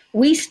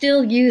we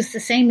still use the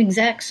same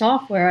exact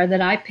software that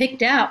I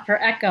picked out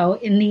for Echo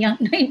in the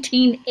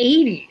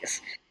 1980s.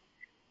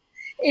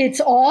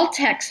 It's all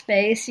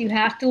text-based. You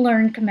have to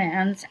learn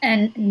commands,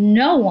 and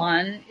no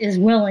one is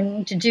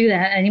willing to do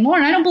that anymore,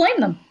 and I don't blame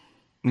them.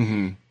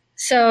 Mm-hmm.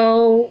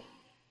 So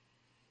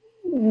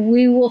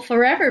we will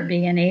forever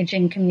be an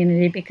aging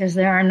community, because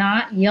there are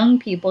not young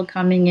people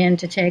coming in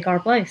to take our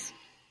place.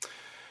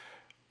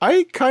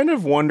 I kind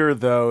of wonder,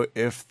 though,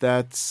 if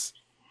that's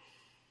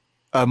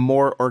a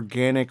more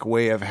organic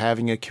way of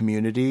having a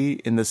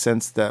community, in the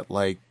sense that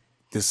like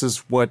this is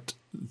what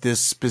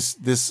this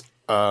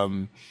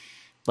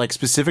like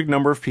specific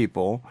number of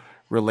people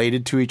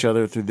related to each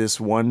other through this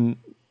one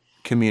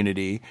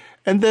community,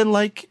 and then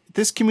like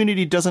this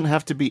community doesn't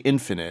have to be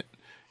infinite.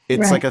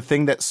 It's Right. like a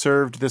thing that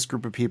served this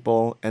group of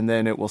people, and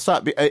then it will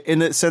stop. In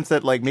the sense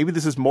that like maybe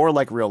this is more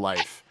like real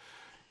life,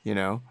 you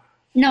know?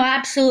 No,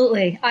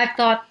 absolutely. I've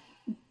thought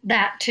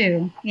that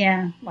too.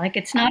 Yeah, like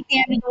it's not the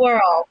end of the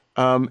world.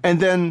 And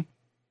then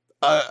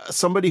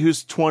somebody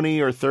who's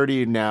 20 or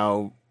 30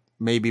 now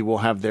maybe will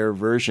have their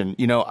version.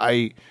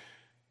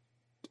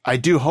 I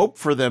do hope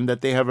for them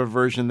that they have a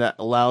version that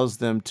allows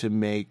them to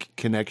make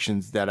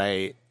connections that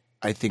I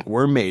think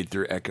were made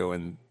through Echo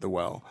and The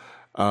Well.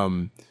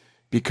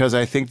 Because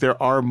I think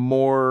there are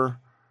more,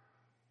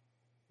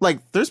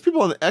 like, there's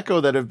people on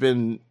Echo that have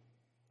been,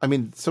 I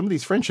mean, some of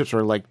these friendships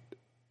are like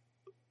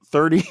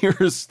 30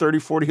 years, 30,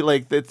 40,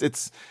 like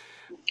it's.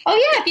 Oh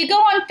yeah, if you go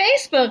on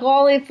Facebook,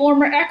 all the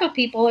former Echo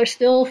people are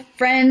still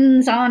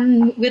friends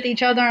with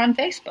each other on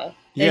Facebook.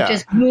 They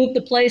just moved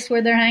the place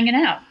where they're hanging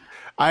out.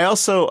 I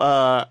also,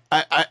 I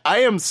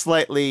am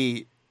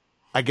slightly,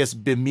 I guess,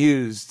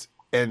 bemused,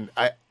 and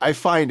I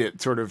find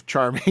it sort of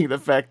charming, the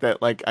fact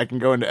that, like, I can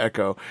go into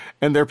Echo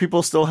and there are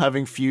people still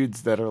having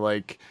feuds that are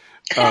like,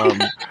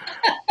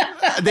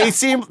 they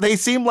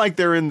seem like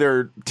they're in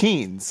their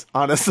teens,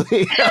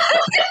 honestly.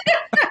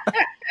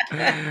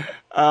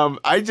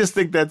 I just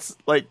think that's,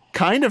 like,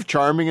 kind of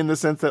charming in the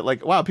sense that,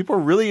 like, wow, people are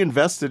really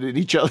invested in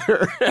each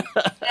other.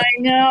 I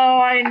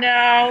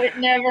know. It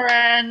never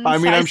ends. I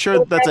mean, I'm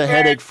sure that's a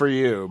headache for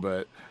you,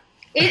 but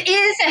it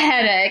is a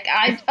headache.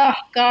 Oh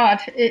God,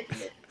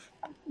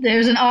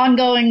 there's an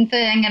ongoing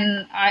thing,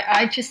 and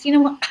I just, at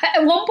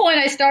one point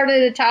I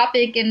started a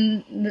topic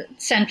in the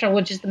Central,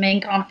 which is the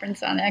main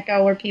conference on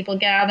Echo where people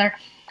gather.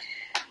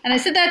 And I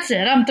said, that's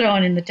it. I'm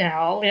throwing in the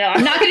towel.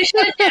 I'm not going to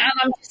shut it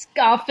down.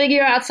 I'll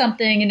figure out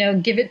something,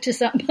 give it to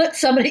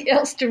somebody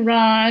else to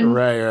run.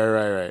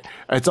 Right.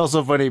 It's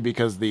also funny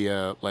because the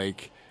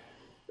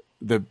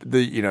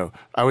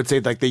I would say,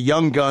 like, the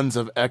young guns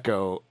of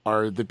Echo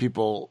are the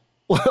people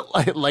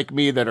like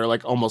me that are,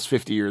 like, almost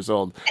 50 years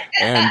old.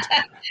 And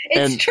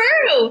it's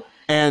true.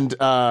 And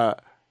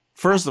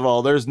first of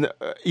all, there's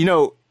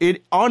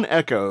on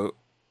Echo,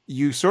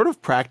 you sort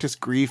of practice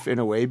grief in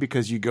a way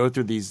because you go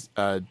through these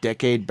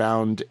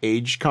decade-bound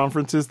age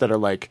conferences that are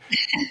like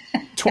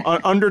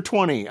under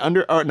 20,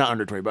 not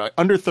under 20, but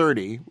under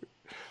 30,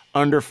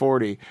 under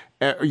 40.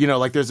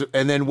 Like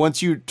and then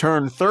once you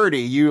turn 30,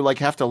 you, like,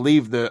 have to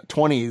leave the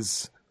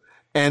 20s.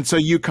 And so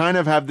you kind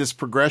of have this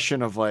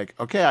progression of, like,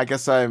 okay, I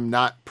guess I'm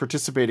not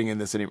participating in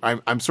this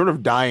anymore. I'm sort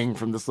of dying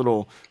from this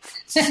little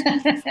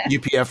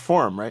UPF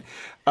forum, right?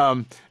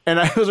 And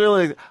I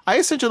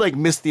essentially, like,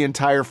 missed the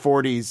entire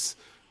 40s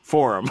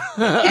forum.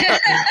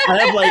 I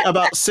have, like,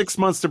 about 6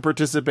 months to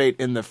participate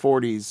in the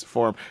 40s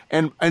forum,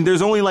 and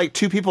there's only, like,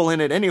 2 people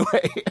in it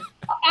anyway.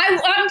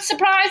 I'm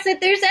surprised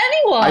that there's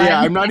anyone. Yeah,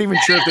 I'm not even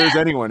sure if there's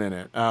anyone in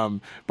it.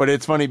 But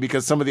it's funny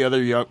because some of the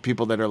other young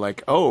people that are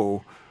like,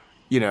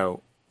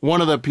 one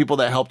of the people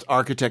that helped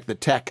architect the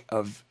tech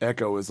of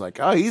Echo was like,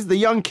 oh, he's the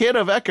young kid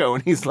of Echo,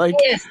 and he's like,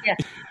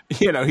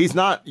 he's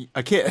not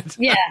a kid.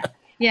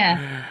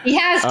 Yeah, he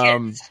has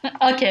kids.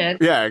 A kid.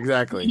 Yeah,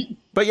 exactly.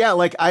 But yeah,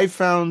 like, I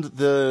found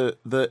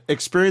the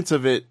experience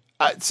of it,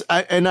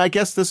 and I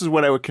guess this is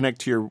what I would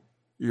connect to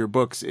your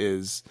books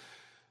is,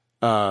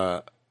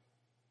 I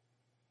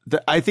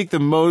think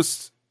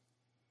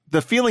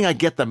the feeling I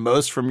get the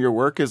most from your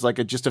work is,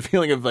 like, just a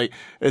feeling of, like,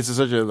 this is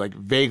such a, like,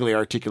 vaguely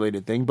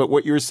articulated thing, but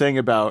what you were saying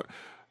about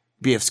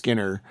B.F.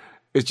 Skinner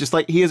is just,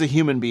 like, he is a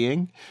human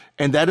being,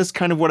 and that is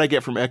kind of what I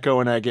get from Echo,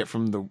 and I get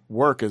from the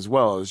work as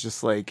well. It's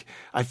just, like,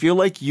 I feel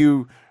like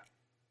and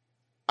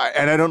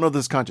I don't know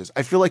this conscious,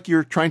 I feel like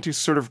you're trying to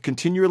sort of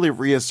continually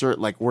reassert,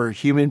 like, we're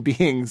human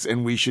beings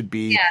and we should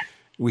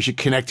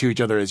connect to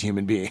each other as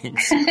human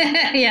beings.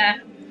 Yeah.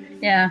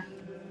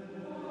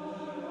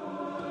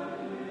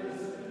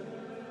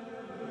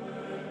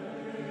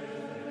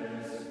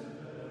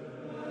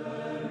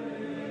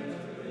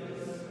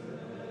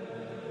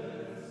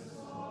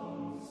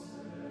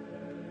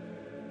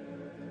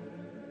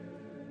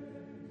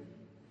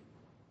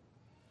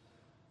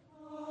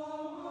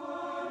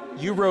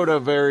 You wrote a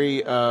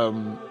very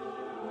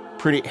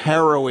pretty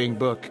harrowing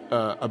book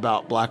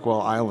about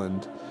Blackwell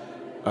Island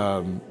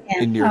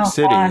in New York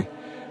City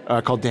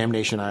called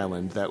Damnation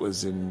Island. That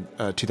was in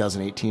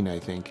 2018, I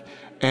think.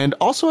 And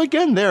also,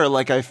 again, there,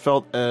 like, I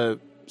felt a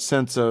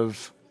sense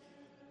of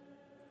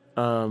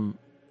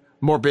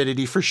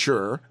morbidity for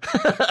sure.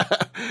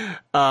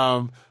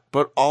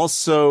 But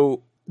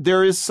also,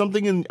 there is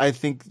something in, I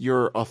think,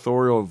 your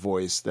authorial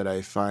voice that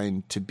I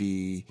find to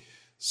be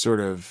sort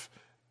of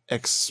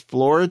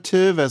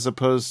explorative as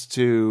opposed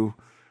to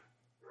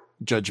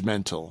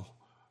judgmental.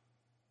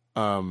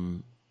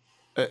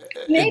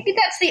 Maybe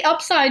that's the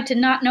upside to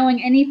not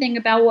knowing anything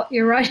about what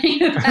you're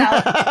writing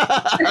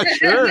about.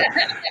 Sure.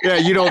 Yeah,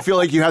 you don't feel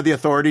like you have the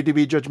authority to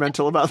be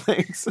judgmental about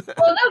things.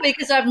 Well, no,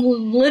 because I'm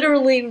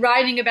literally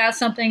writing about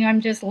something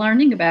I'm just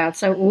learning about.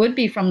 So it would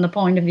be from the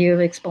point of view of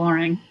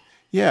exploring.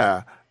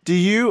 Yeah. Do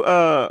you,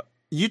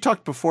 you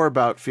talked before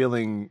about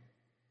feeling,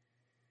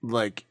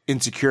 like,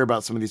 insecure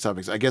about some of these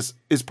topics. I guess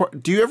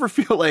do you ever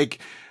feel like,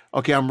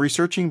 okay, I'm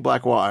researching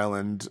Blackwell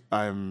Island,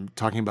 I'm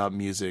talking about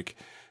music.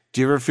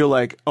 Do you ever feel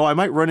like, oh, I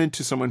might run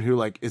into someone who,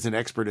 like, is an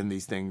expert in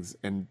these things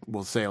and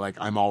will say, like,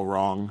 I'm all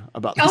wrong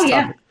about this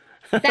topic?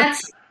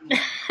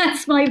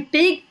 That's my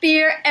big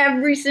fear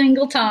every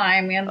single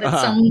time.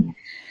 That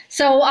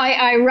So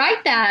I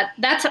write that.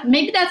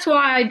 That's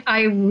why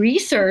I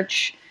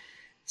research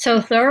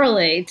so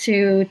thoroughly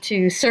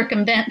to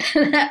circumvent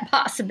that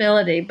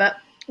possibility. But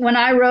when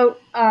I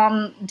wrote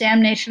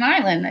Damnation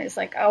Island, I was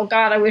like, oh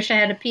God, I wish I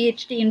had a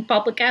PhD in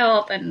public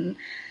health and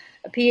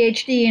a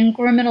PhD in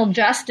criminal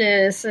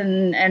justice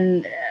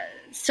and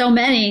so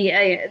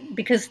many,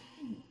 because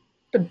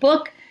the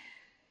book,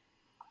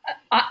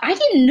 I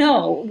didn't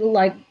know,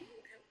 like,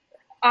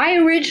 I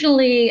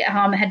originally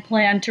had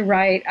planned to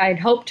write, I'd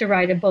hoped to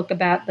write a book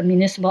about the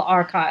municipal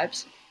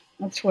archives.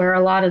 That's where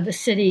a lot of the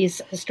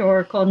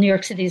New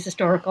York City's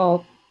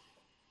historical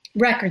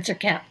records are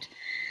kept.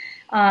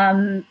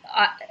 A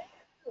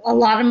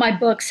lot of my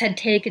books had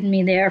taken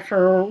me there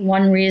for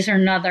one reason or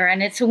another,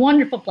 and it's a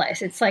wonderful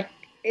place. It's like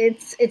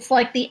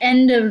the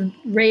end of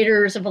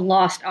Raiders of a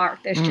Lost Ark.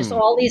 There's just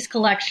all these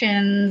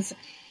collections,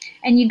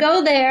 and you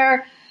go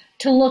there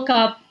to look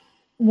up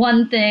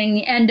one thing,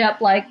 you end up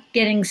like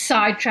getting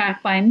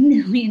sidetracked by a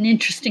million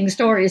interesting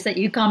stories that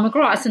you come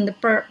across in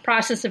the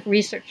process of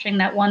researching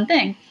that one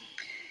thing.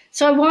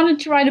 So I wanted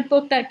to write a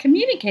book that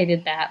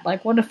communicated that,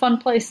 like what a fun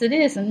place it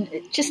is, and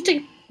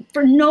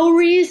for no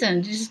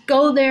reason, just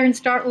go there and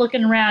start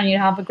looking around.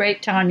 You'll have a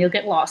great time. You'll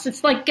get lost.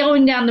 It's like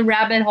going down the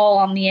rabbit hole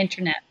on the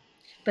internet,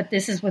 but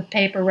this is with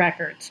paper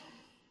records.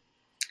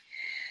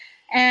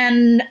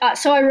 And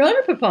so I wrote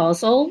a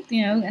proposal,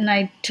 and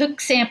I took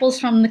samples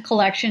from the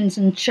collections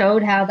and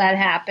showed how that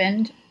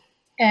happened.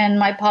 And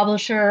my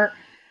publisher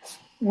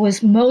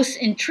was most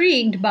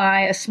intrigued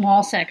by a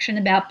small section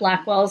about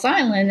Blackwell's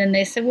Island. And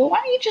they said, well,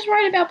 why don't you just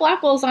write about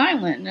Blackwell's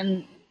Island?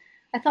 And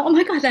I thought, oh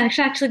my God, that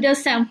actually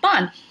does sound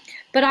fun.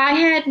 But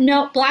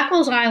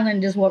Blackwell's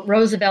Island is what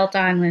Roosevelt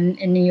Island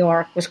in New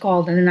York was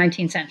called in the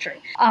 19th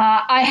century.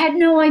 I had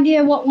no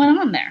idea what went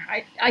on there.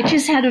 I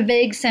just had a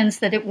vague sense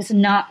that it was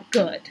not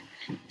good.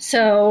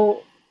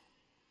 So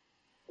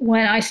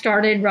when I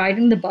started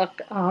writing the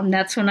book,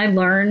 that's when I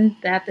learned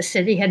that the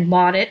city had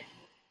bought it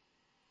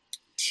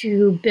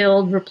to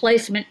build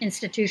replacement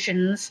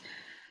institutions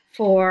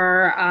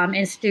for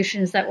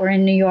institutions that were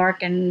in New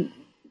York and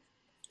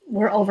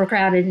were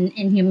overcrowded and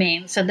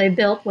inhumane. So they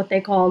built what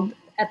they called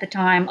at the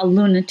time a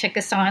lunatic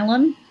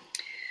asylum,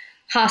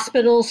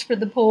 hospitals for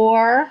the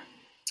poor,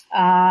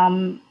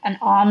 an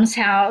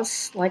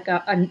almshouse, like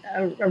a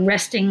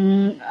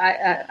resting,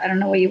 I don't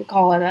know what you would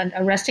call it,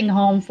 a resting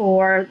home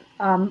for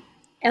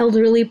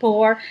elderly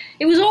poor.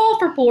 It was all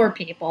for poor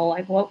people,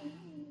 like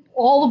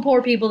all the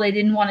poor people they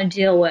didn't want to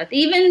deal with.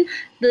 Even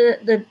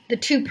the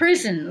two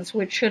prisons,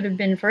 which should have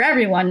been for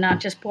everyone, not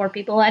just poor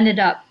people, ended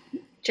up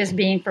just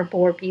being for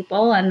poor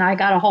people. And I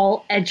got a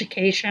whole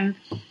education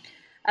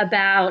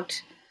about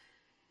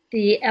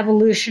the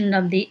evolution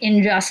of the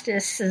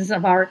injustices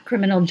of our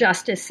criminal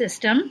justice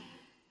system.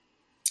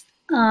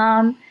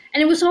 And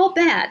it was all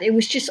bad. It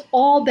was just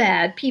all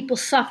bad. People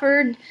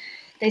suffered.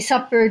 They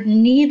suffered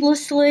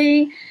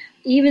needlessly.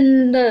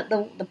 Even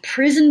the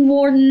prison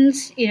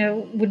wardens,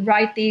 would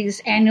write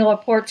these annual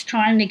reports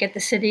trying to get the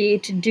city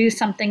to do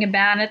something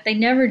about it. They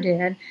never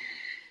did.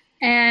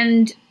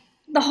 And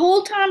the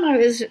whole time I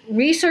was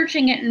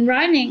researching it and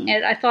writing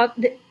it, I thought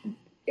that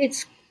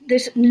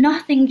there's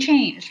nothing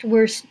changed.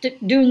 We're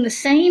doing the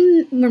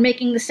same, we're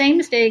making the same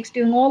mistakes,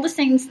 doing all the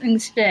same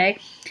things today.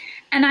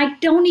 And I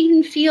don't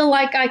even feel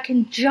like I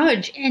can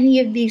judge any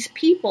of these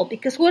people,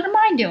 because what am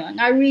I doing?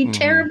 I read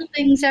terrible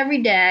things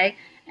every day,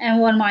 and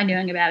what am I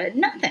doing about it?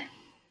 Nothing,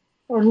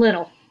 or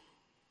little.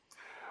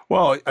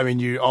 Well, I mean,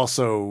 you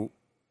also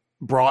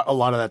brought a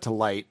lot of that to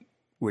light,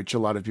 which a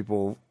lot of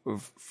people,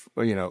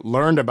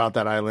 learned about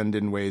that island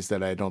in ways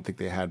that I don't think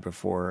they had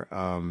before.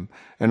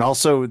 And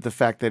also the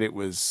fact that it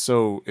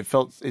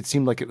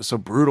seemed like it was so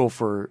brutal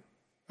for,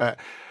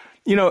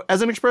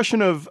 as an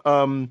expression of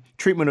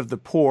treatment of the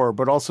poor,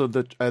 but also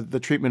the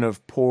treatment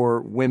of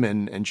poor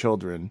women and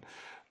children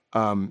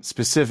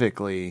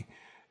specifically.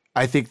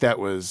 I think that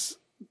was,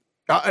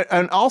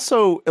 and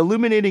also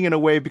illuminating in a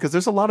way, because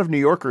there's a lot of New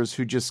Yorkers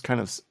who just kind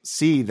of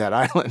see that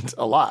island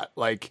a lot.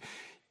 Like,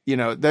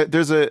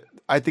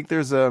 I think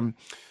there's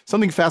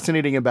something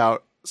fascinating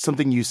about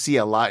something you see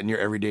a lot in your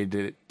everyday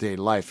day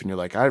life, and you're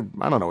like, I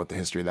don't know what the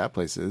history of that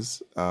place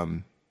is,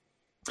 and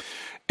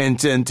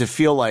to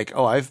feel like,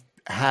 oh, I've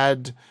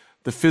had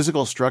the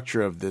physical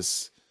structure of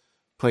this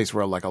place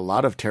where like a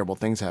lot of terrible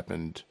things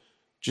happened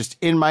just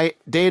in my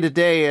day to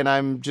day, and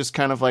I'm just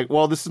kind of like,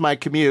 well, this is my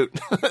commute,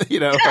 Like,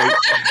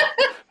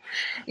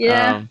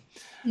 yeah.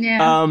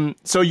 Yeah.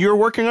 So you're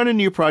working on a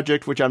new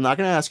project, which I'm not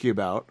going to ask you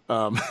about,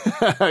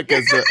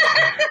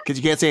 because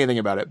you can't say anything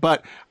about it.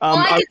 But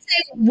I could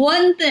say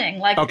one thing.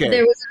 Like, okay.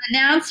 There was an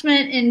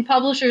announcement in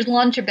Publishers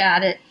Lunch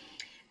about it,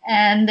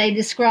 and they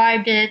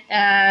described it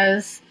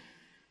as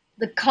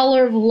The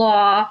Color of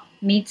Law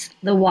meets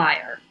The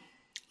Wire.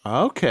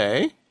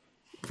 Okay.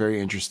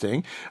 Very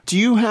interesting. Do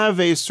you have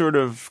a sort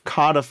of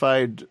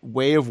codified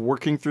way of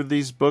working through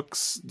these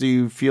books? Do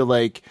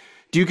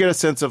you get a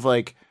sense of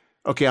like,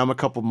 okay, I'm a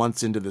couple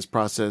months into this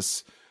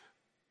process.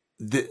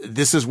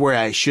 This is where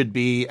I should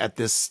be at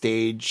this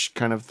stage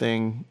kind of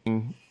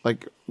thing?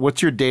 Like,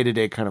 what's your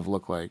day-to-day kind of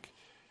look like?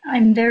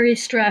 I'm very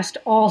stressed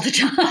all the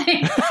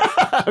time.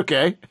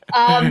 Okay.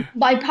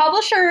 My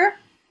publisher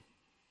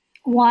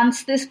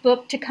wants this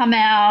book to come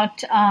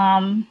out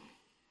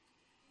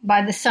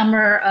by the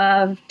summer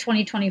of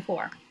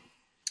 2024,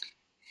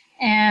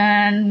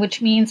 and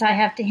which means I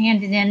have to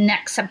hand it in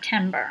next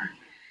September.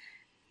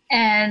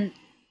 And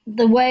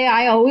the way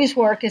I always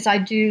work is I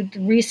do the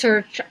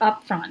research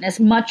up front as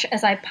much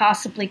as I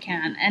possibly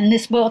can. And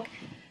this book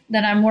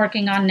that I'm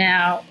working on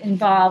now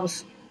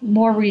involves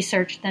more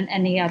research than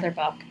any other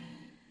book.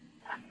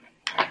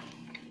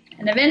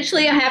 And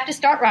eventually I have to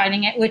start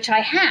writing it, which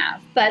I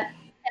have. But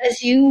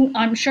as you,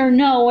 I'm sure,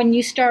 know, when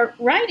you start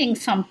writing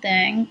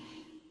something,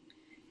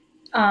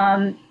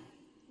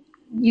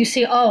 you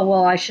see, oh,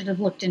 well, I should have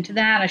looked into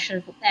that. I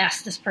should have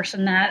asked this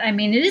person that. I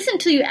mean, it isn't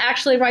until you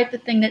actually write the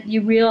thing that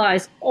you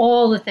realize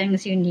all the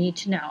things you need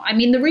to know. I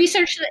mean, the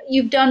research that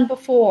you've done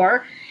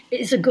before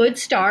is a good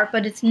start,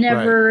 but it's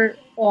never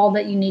all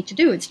that you need to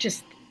do. It's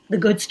just the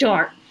good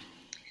start.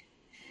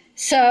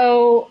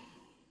 So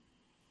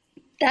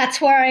that's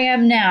where I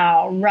am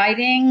now,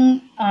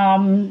 writing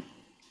and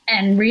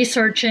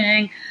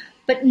researching.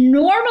 But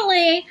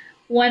normally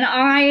when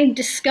I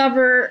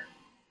discover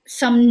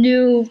some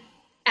new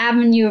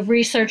avenue of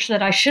research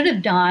that I should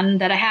have done,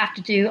 that I have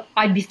to do,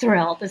 I'd be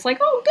thrilled. It's like,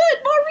 oh,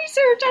 good, more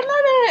research. I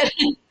love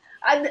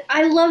it.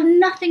 I love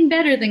nothing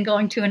better than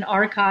going to an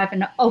archive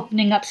and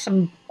opening up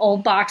some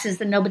old boxes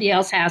that nobody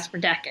else has for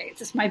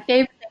decades. It's my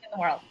favorite thing in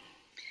the world.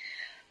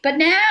 But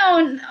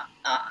now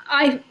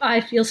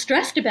I feel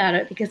stressed about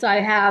it because I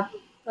have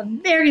a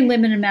very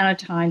limited amount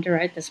of time to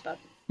write this book.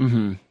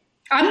 Mm-hmm.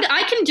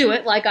 I can do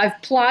it. Like,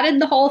 I've plotted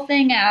the whole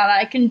thing out.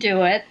 I can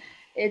do it.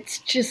 It's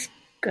just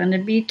going to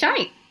be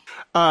tight.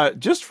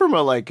 Just from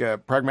a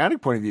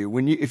pragmatic point of view,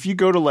 if you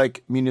go to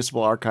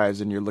municipal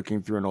archives and you're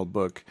looking through an old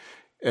book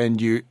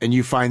and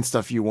you find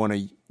stuff you want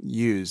to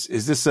use,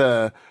 is this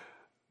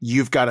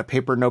you've got a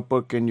paper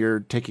notebook and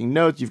you're taking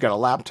notes, you've got a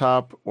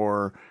laptop,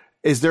 or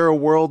is there a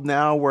world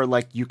now where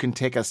you can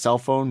take a cell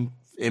phone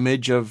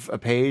image of a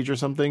page or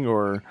something?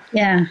 Or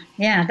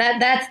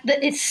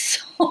it's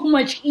so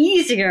much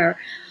easier.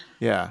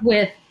 Yeah.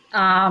 With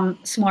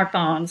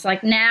smartphones.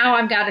 Like, now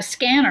I've got a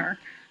scanner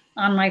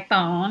on my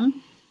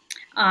phone.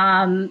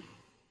 And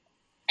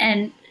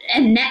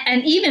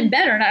even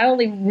better, and I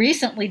only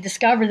recently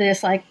discovered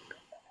this a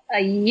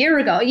year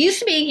ago. It used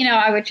to be,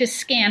 I would just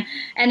scan,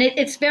 and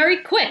it's very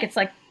quick. It's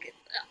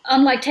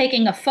unlike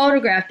taking a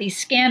photograph, these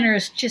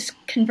scanners just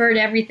convert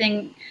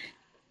everything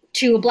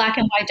to a black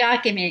and white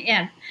document.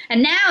 Yeah.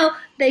 And now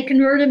they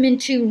convert them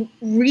into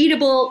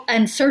readable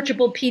and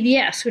searchable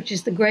PDFs, which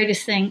is the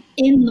greatest thing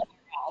in the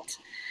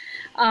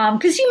world.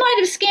 Because you might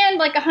have scanned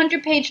a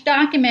 100-page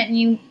document and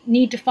you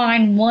need to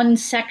find one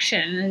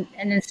section,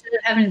 and instead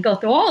of having to go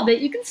through all of it,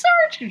 you can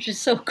search, which is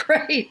so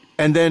great.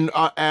 And then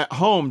at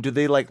home, do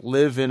they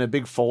live in a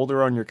big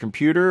folder on your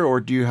computer, or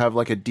do you have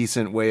a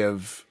decent way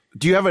of?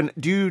 Do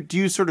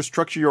you sort of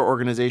structure your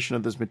organization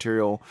of this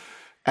material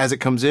as it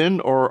comes in,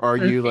 or are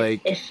you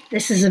If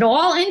this is at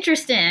all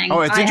interesting.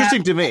 Oh, it's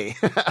interesting to me.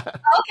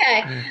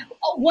 Okay.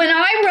 When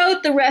I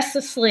wrote The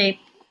Restless Sleep,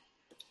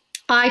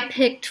 I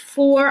picked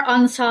 4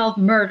 unsolved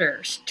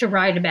murders to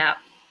write about.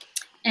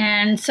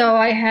 And so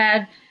I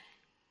had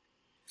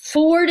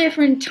 4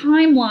 different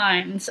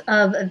timelines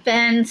of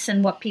events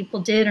and what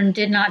people did and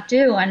did not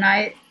do. And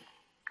I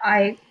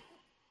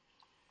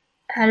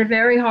had a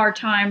very hard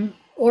time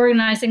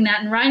organizing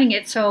that and writing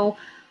it. So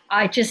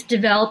I just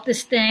developed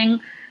this thing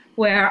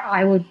where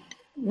I would,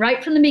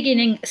 right from the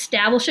beginning,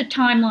 establish a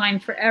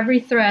timeline for every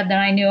thread that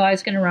I knew I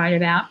was going to write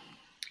about.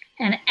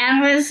 And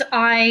as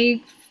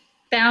I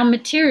found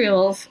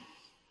materials,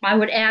 I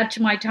would add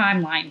to my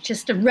timeline,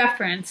 just a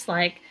reference,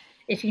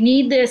 if you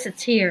need this,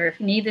 it's here. If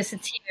you need this,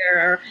 it's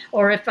here.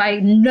 Or if I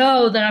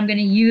know that I'm going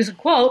to use a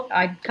quote,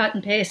 I'd cut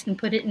and paste and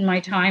put it in my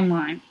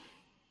timeline.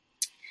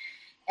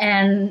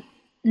 And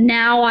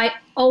now I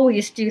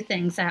always do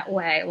things that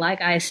way.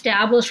 I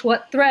establish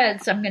what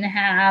threads I'm going to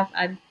have.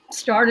 I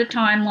start a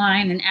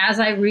timeline, and as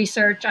I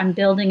research, I'm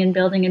building and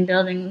building and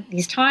building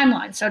these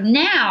timelines. So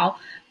now,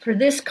 for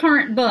this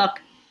current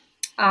book,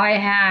 I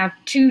have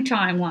 2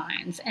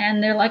 timelines,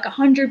 and they're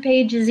 100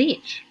 pages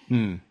each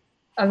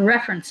of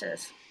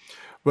references.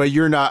 Well,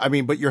 you're not,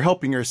 but you're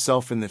helping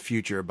yourself in the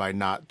future by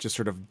not just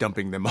sort of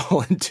dumping them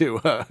all into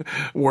a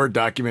Word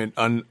document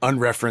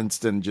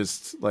unreferenced and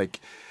just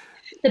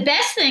The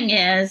best thing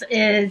is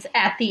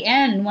at the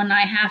end when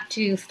I have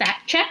to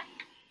fact check,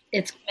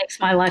 it makes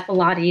my life a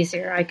lot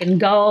easier. I can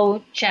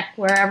go check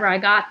wherever I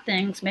got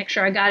things, make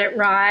sure I got it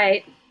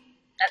right,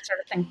 that sort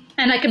of thing.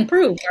 And I can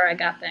prove where I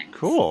got things.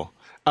 Cool.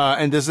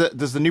 And does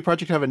the new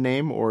project have a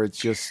name, or it's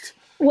just?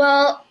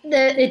 Well,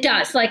 it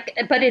does.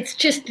 But it's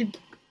just a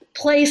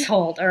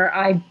placeholder.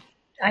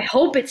 I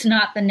hope it's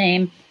not the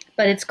name,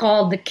 but it's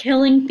called The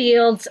Killing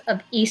Fields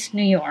of East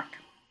New York.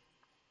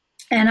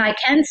 And I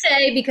can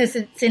say, because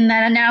it's in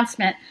that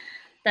announcement,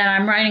 that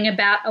I'm writing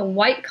about a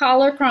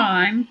white-collar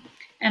crime,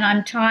 and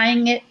I'm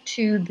tying it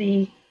to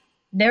the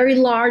very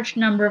large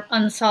number of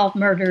unsolved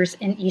murders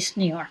in East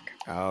New York.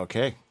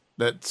 Okay.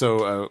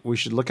 we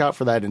should look out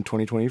for that in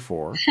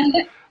 2024.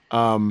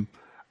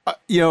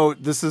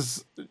 This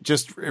is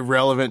just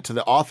irrelevant to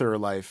the author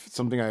life.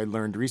 Something I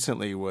learned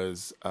recently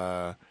was,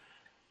 I'm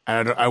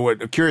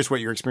curious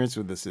what your experience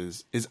with this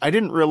is I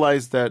didn't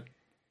realize that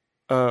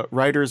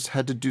writers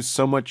had to do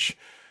so much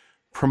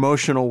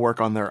promotional work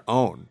on their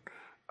own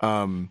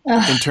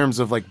in terms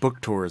of like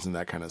book tours and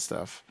that kind of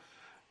stuff.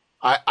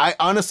 I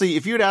honestly,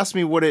 if you had asked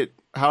me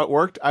how it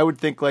worked, I would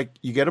think like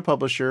you get a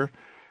publisher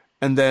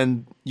and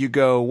then you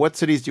go, what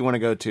cities do you want to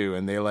go to?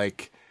 And they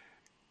like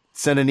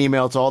send an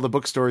email to all the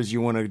bookstores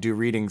you want to do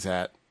readings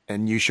at,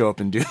 and you show up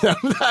and do them.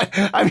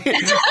 I mean,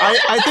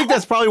 I think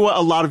that's probably what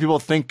a lot of people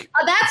think.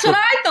 That's what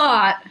I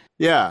thought.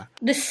 Yeah.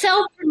 The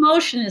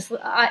self-promotion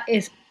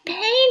is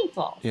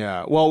painful.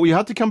 Yeah. Well, you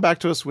have to come back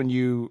to us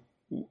when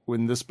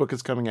this book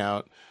is coming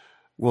out.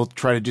 We'll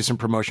try to do some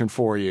promotion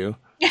for you.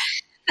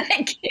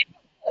 Thank you.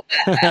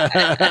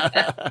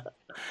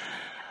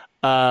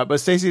 But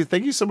Stacy,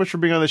 thank you so much for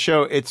being on the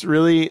show. It's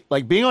really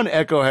like being on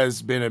Echo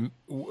has been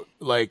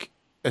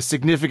a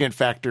significant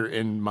factor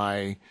in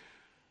my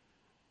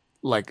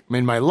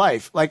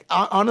life. Like,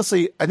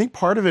 honestly, I think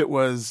part of it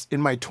was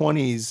in my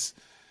 20s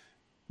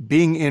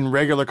being in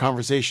regular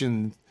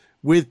conversation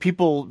with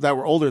people that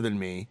were older than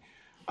me,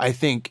 I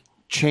think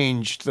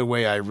changed the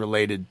way I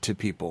related to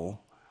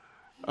people.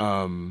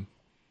 Although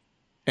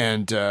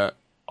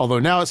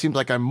now it seems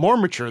like I'm more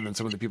mature than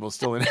some of the people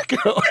still in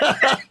Echo.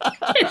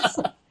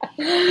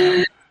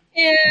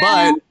 Yeah.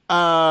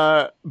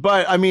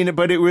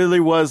 But it really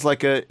was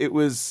like it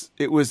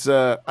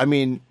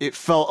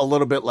felt a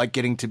little bit like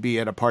getting to be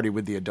at a party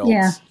with the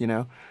adults,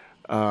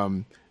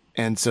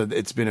 and so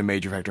it's been a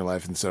major factor in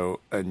life.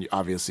 And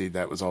obviously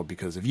that was all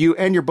because of you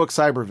and your book,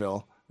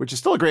 Cyberville, which is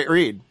still a great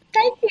read.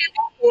 Thank you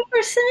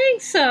for saying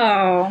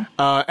so.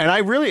 And I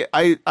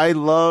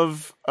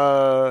love,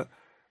 well,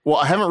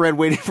 I haven't read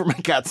Waiting for My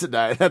Cats to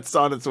Die. That's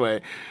on its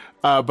way.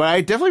 But I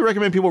definitely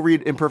recommend people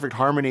read Imperfect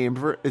Harmony.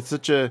 It's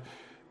such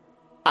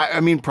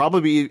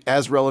probably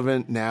as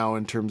relevant now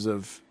in terms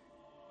of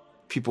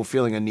people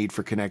feeling a need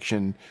for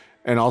connection.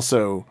 And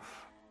also,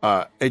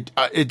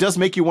 it does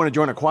make you want to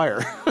join a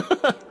choir.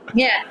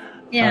 Yeah.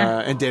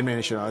 And Dan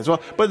Manning should as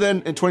well. But then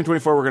in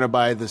 2024, we're going to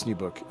buy this new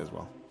book as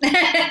well.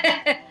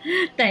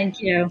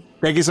 Thank you.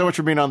 Thank you so much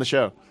for being on the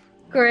show.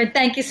 Great.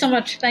 Thank you so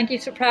much. Thank you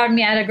for having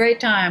me. I had a great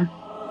time.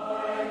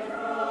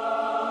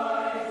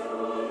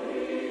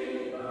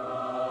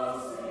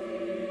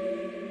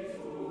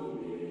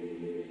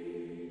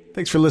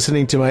 Thanks for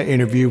listening to my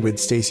interview with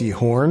Stacy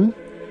Horn.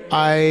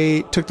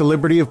 I took the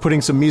liberty of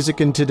putting some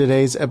music into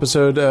today's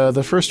episode.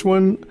 The first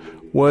one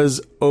was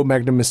O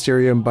Magnum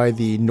Mysterium by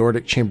the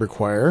Nordic Chamber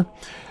Choir.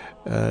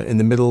 In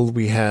the middle,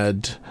 we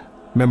had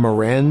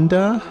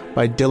Memoranda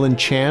by Dylan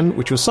Chan,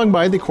 which was sung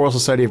by the Choral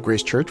Society of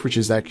Grace Church, which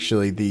is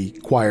actually the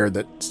choir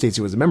that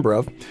Stacy was a member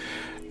of.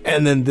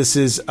 And then this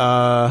is,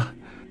 A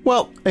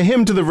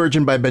Hymn to the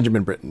Virgin by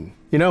Benjamin Britten,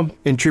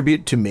 in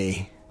tribute to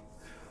me.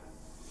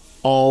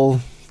 All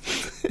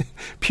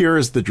pure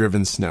as the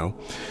driven snow.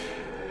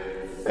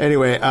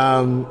 Anyway,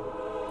 I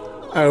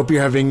hope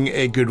you're having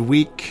a good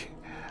week.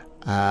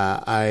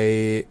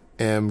 I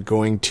am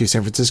going to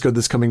San Francisco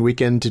this coming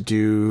weekend to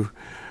do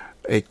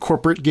a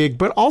corporate gig,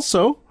 but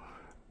also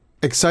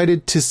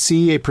excited to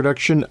see a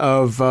production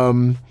of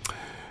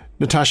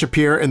Natasha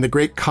Pierre and the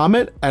Great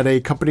Comet at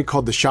a company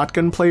called the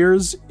Shotgun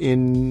Players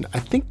in, I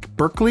think,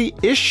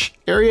 Berkeley-ish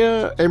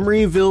area,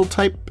 Emeryville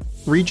type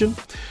region.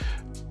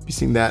 Be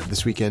seeing that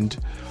this weekend.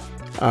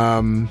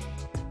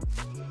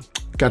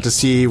 Got to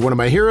see one of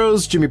my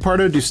heroes, Jimmy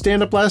Pardo, do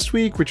stand-up last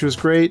week, which was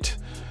great.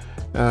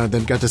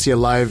 Then got to see a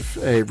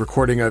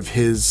recording of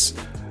his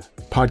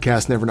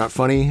podcast, Never Not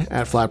Funny,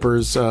 at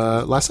Flappers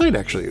last night,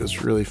 actually. It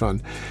was really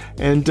fun.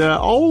 And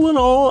all in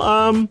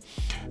all,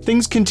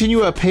 things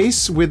continue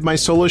apace with my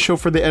solo show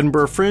for the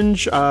Edinburgh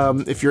Fringe.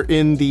 If you're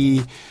in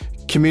the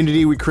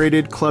community we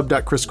created,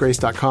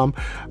 club.chrisgrace.com,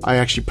 I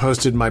actually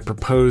posted my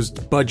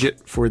proposed budget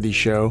for the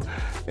show.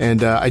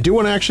 And I do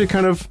want to actually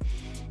kind of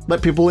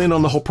let people in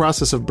on the whole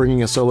process of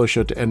bringing a solo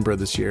show to Edinburgh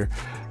this year.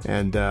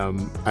 And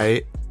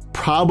I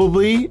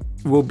probably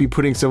will be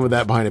putting some of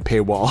that behind a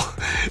paywall.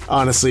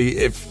 Honestly,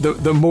 if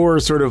the more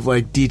sort of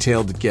like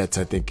detailed it gets,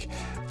 I think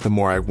the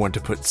more I want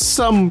to put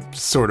some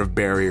sort of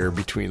barrier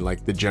between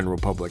like the general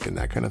public and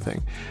that kind of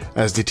thing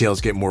as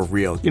details get more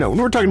real. When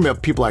we're talking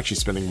about people actually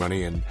spending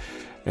money and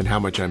how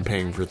much I'm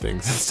paying for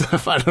things and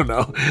stuff, I don't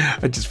know.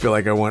 I just feel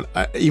like I want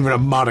even a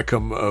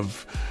modicum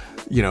of,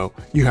 you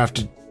have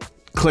to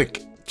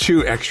click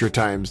 2 extra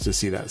times to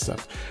see that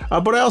stuff.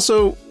 But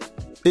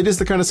it is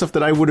the kind of stuff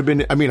that I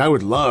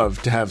would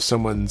love to have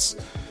someone's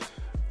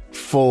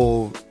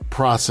full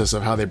process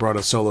of how they brought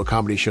a solo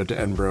comedy show to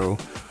Edinburgh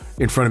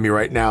in front of me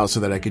right now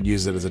so that I could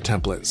use it as a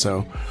template.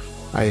 So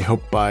I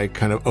hope by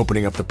kind of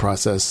opening up the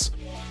process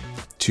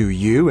to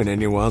you and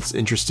anyone else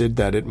interested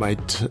that it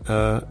might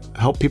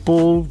help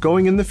people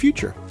going in the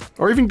future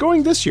or even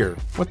going this year.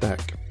 What the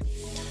heck?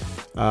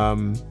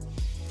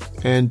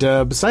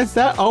 Besides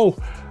that,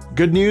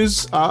 good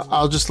news.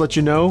 I'll just let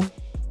you know.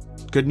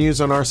 Good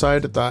news on our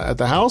side at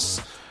the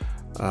house.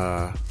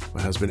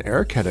 my husband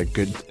Eric had a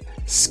good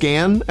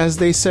scan, as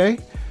they say.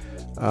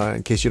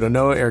 In case you don't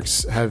know, Eric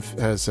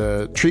has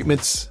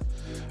treatments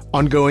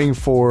ongoing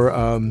for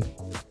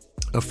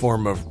a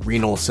form of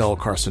renal cell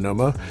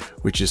carcinoma,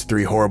 which is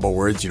 3 horrible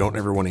words you don't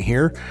ever want to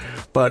hear.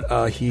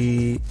 But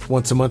he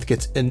once a month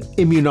gets an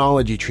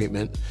immunology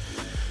treatment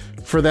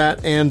for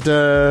that, and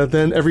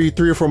then every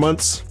 3 or 4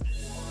 months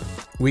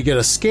we get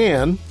a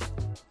scan,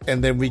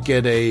 and then we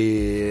get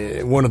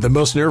one of the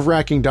most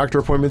nerve-wracking doctor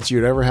appointments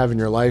you'd ever have in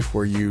your life,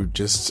 where you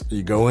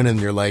go in and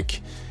you're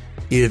like,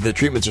 either the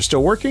treatments are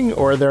still working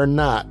or they're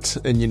not.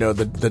 And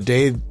the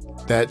day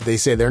that they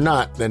say they're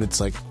not, then it's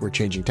like we're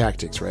changing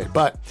tactics, right?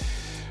 But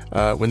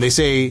when they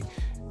say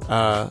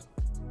that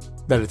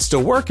it's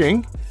still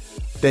working,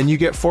 then you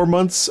get 4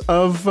 months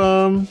of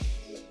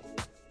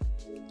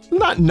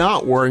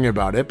not worrying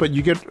about it, but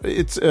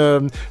it's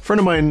a friend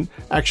of mine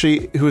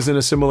actually who was in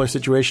a similar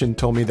situation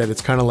told me that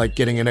it's kind of like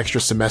getting an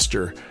extra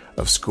semester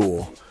of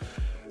school.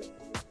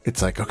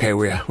 It's like, okay,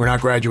 we're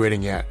not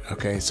graduating yet.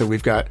 Okay, so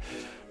we've got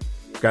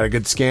a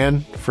good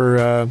scan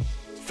for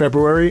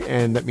February,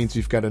 and that means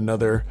we've got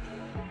another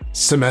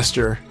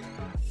semester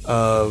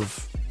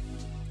of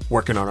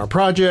working on our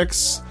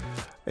projects,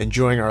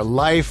 enjoying our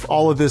life.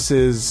 All of this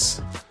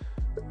is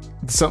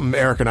something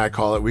Eric and I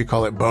call it. We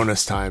call it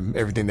bonus time.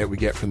 Everything that we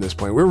get from this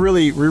point, we're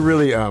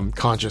really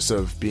conscious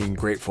of being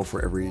grateful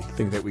for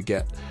everything that we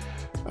get.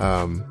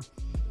 And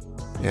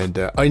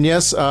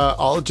yes,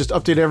 I'll just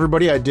update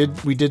everybody.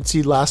 We did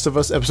see Last of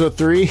Us episode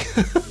 3,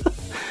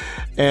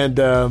 and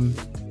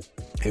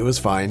it was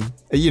fine.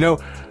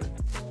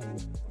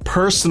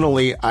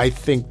 Personally, I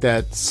think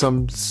that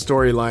some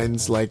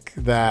storylines like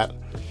that.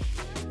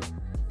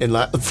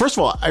 First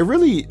of all,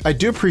 I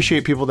do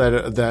appreciate people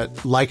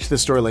that liked the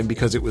storyline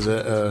because it was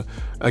a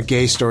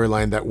gay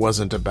storyline that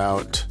wasn't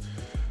about,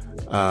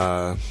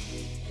 I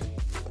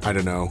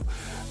don't know,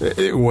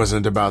 it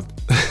wasn't about.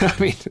 I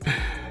mean,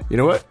 you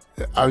know what?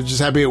 I was just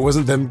happy it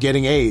wasn't them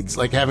getting AIDS,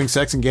 like having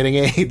sex and getting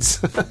AIDS.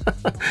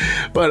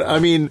 But I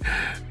mean,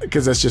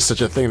 because that's just such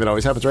a thing that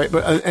always happens, right?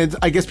 But and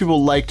I guess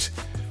people liked.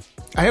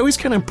 I always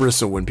kind of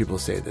bristle when people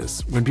say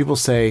this. When people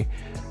say,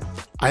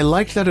 I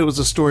liked that it was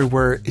a story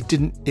where it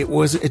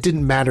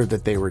didn't matter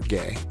that they were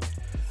gay,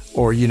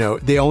 or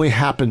they only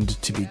happened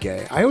to be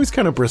gay. I always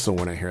kind of bristle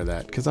when I hear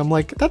that, because I'm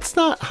like, that's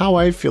not how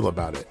I feel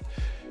about it.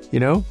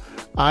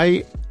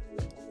 I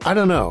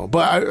don't know,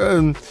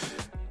 but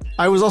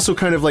I was also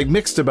kind of like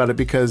mixed about it,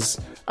 because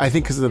I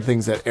think because of the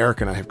things that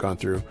Eric and I have gone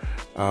through,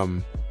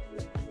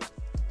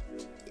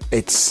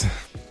 it's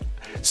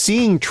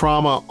seeing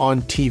trauma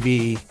on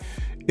TV.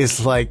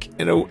 Is like,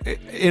 in a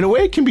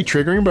way it can be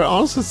triggering, but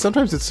honestly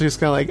sometimes it's just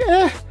kind of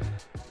like,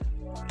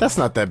 that's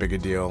not that big a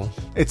deal.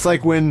 It's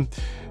like when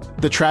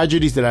the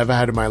tragedies that I've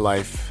had in my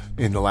life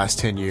in the last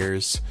 10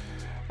 years,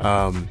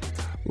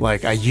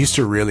 like I used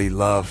to really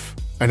love,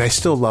 and I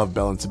still love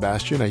Belle and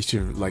Sebastian. I used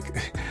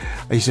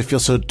to feel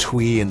so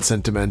twee and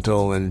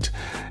sentimental and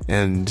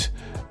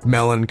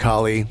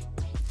melancholy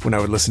when I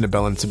would listen to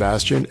Belle and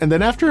Sebastian. And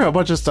then after a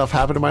bunch of stuff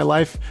happened in my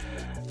life,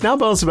 now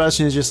Belle and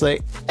Sebastian is just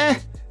like,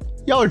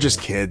 y'all are just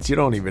kids. You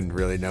don't even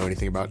really know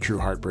anything about true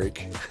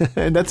heartbreak.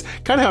 And that's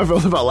kind of how I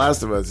felt about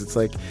Last of Us. It's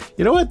like,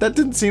 you know what? That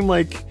didn't seem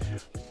that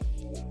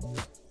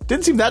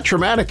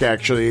traumatic,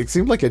 actually. It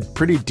seemed like a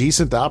pretty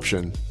decent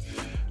option,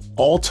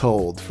 all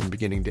told, from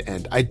beginning to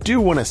end. I do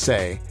want to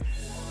say,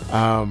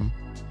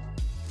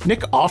 Nick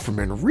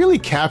Offerman really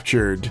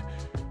captured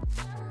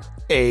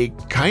a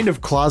kind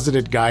of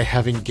closeted guy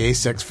having gay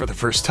sex for the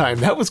first time.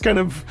 That was kind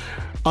of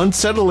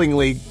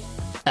unsettlingly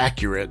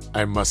accurate,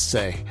 I must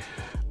say.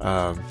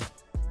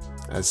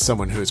 As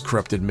someone who has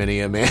corrupted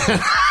many a man.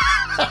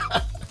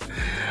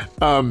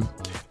 And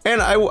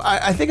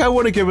I think I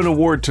want to give an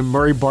award to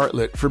Murray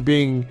Bartlett for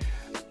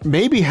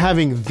maybe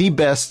having the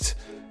best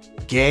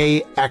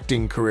gay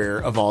acting career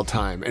of all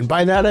time. And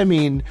by that I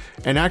mean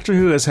an actor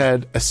who has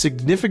had a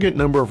significant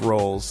number of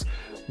roles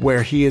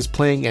where he is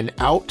playing an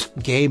out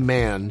gay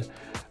man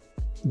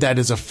that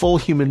is a full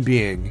human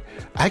being.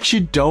 I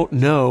actually don't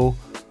know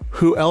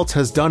who else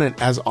has done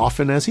it as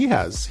often as he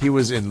has. He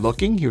was in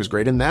Looking. He was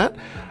great in that.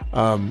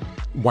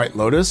 White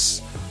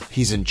Lotus.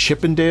 He's in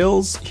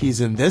Chippendales. He's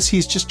in this.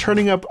 He's just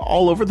turning up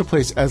all over the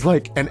place as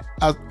like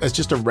as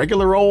just a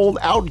regular old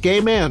out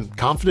gay man,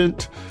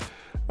 confident.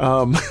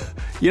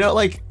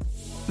 Like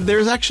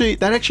there's actually,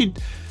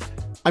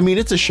 I mean,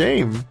 it's a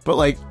shame, but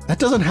like that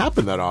doesn't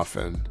happen that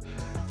often.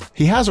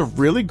 He has a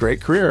really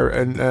great career,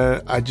 and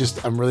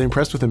I'm really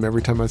impressed with him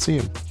every time I see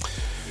him.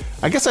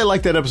 I guess I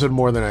liked that episode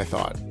more than I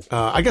thought.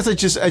 I guess I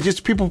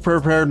just people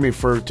prepared me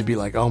to be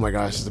like, oh my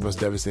gosh, it's the most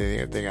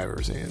devastating thing I've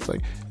ever seen. It's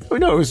like, oh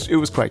no, it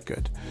was quite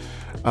good.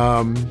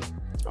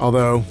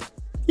 Although,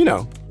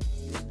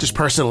 just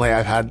personally,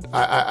 I've had,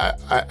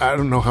 I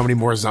don't know how many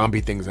more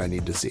zombie things I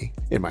need to see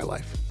in my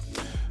life.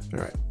 All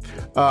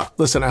right.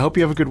 Listen, I hope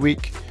you have a good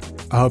week.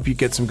 I hope you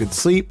get some good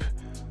sleep.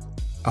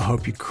 I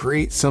hope you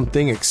create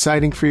something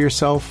exciting for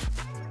yourself.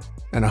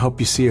 And I hope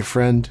you see a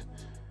friend.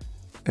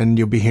 And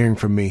you'll be hearing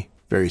from me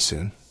very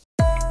soon.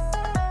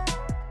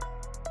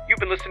 You've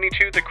been listening listening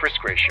to The Chris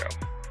Gray Show.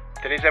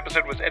 Today's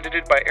episode was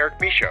edited by Eric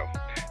Michaud.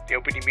 The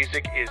opening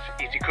music is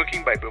Easy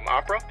Cooking by Boom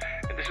Opera,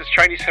 and this is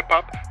Chinese Hip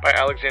Hop by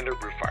Alexander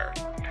Brufire.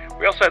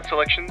 We also had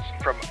selections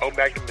from O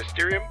Magnum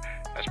Mysterium,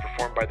 as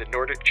performed by the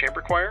Nordic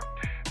Chamber Choir,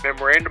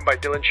 Memorandum by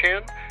Dylan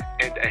Chan,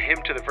 and A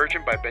Hymn to the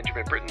Virgin by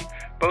Benjamin Britten,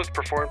 both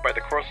performed by the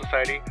Choral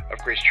Society of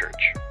Grace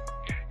Church.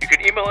 You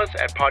can email us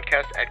at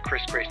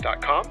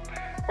podcast@chrisgrace.com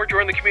or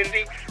join the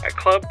community at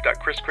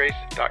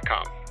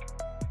club.chrisgrace.com.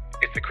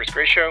 It's The Chris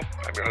Gray Show.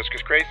 I'm your host,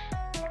 Chris Grace.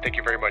 Thank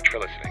you very much for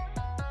listening.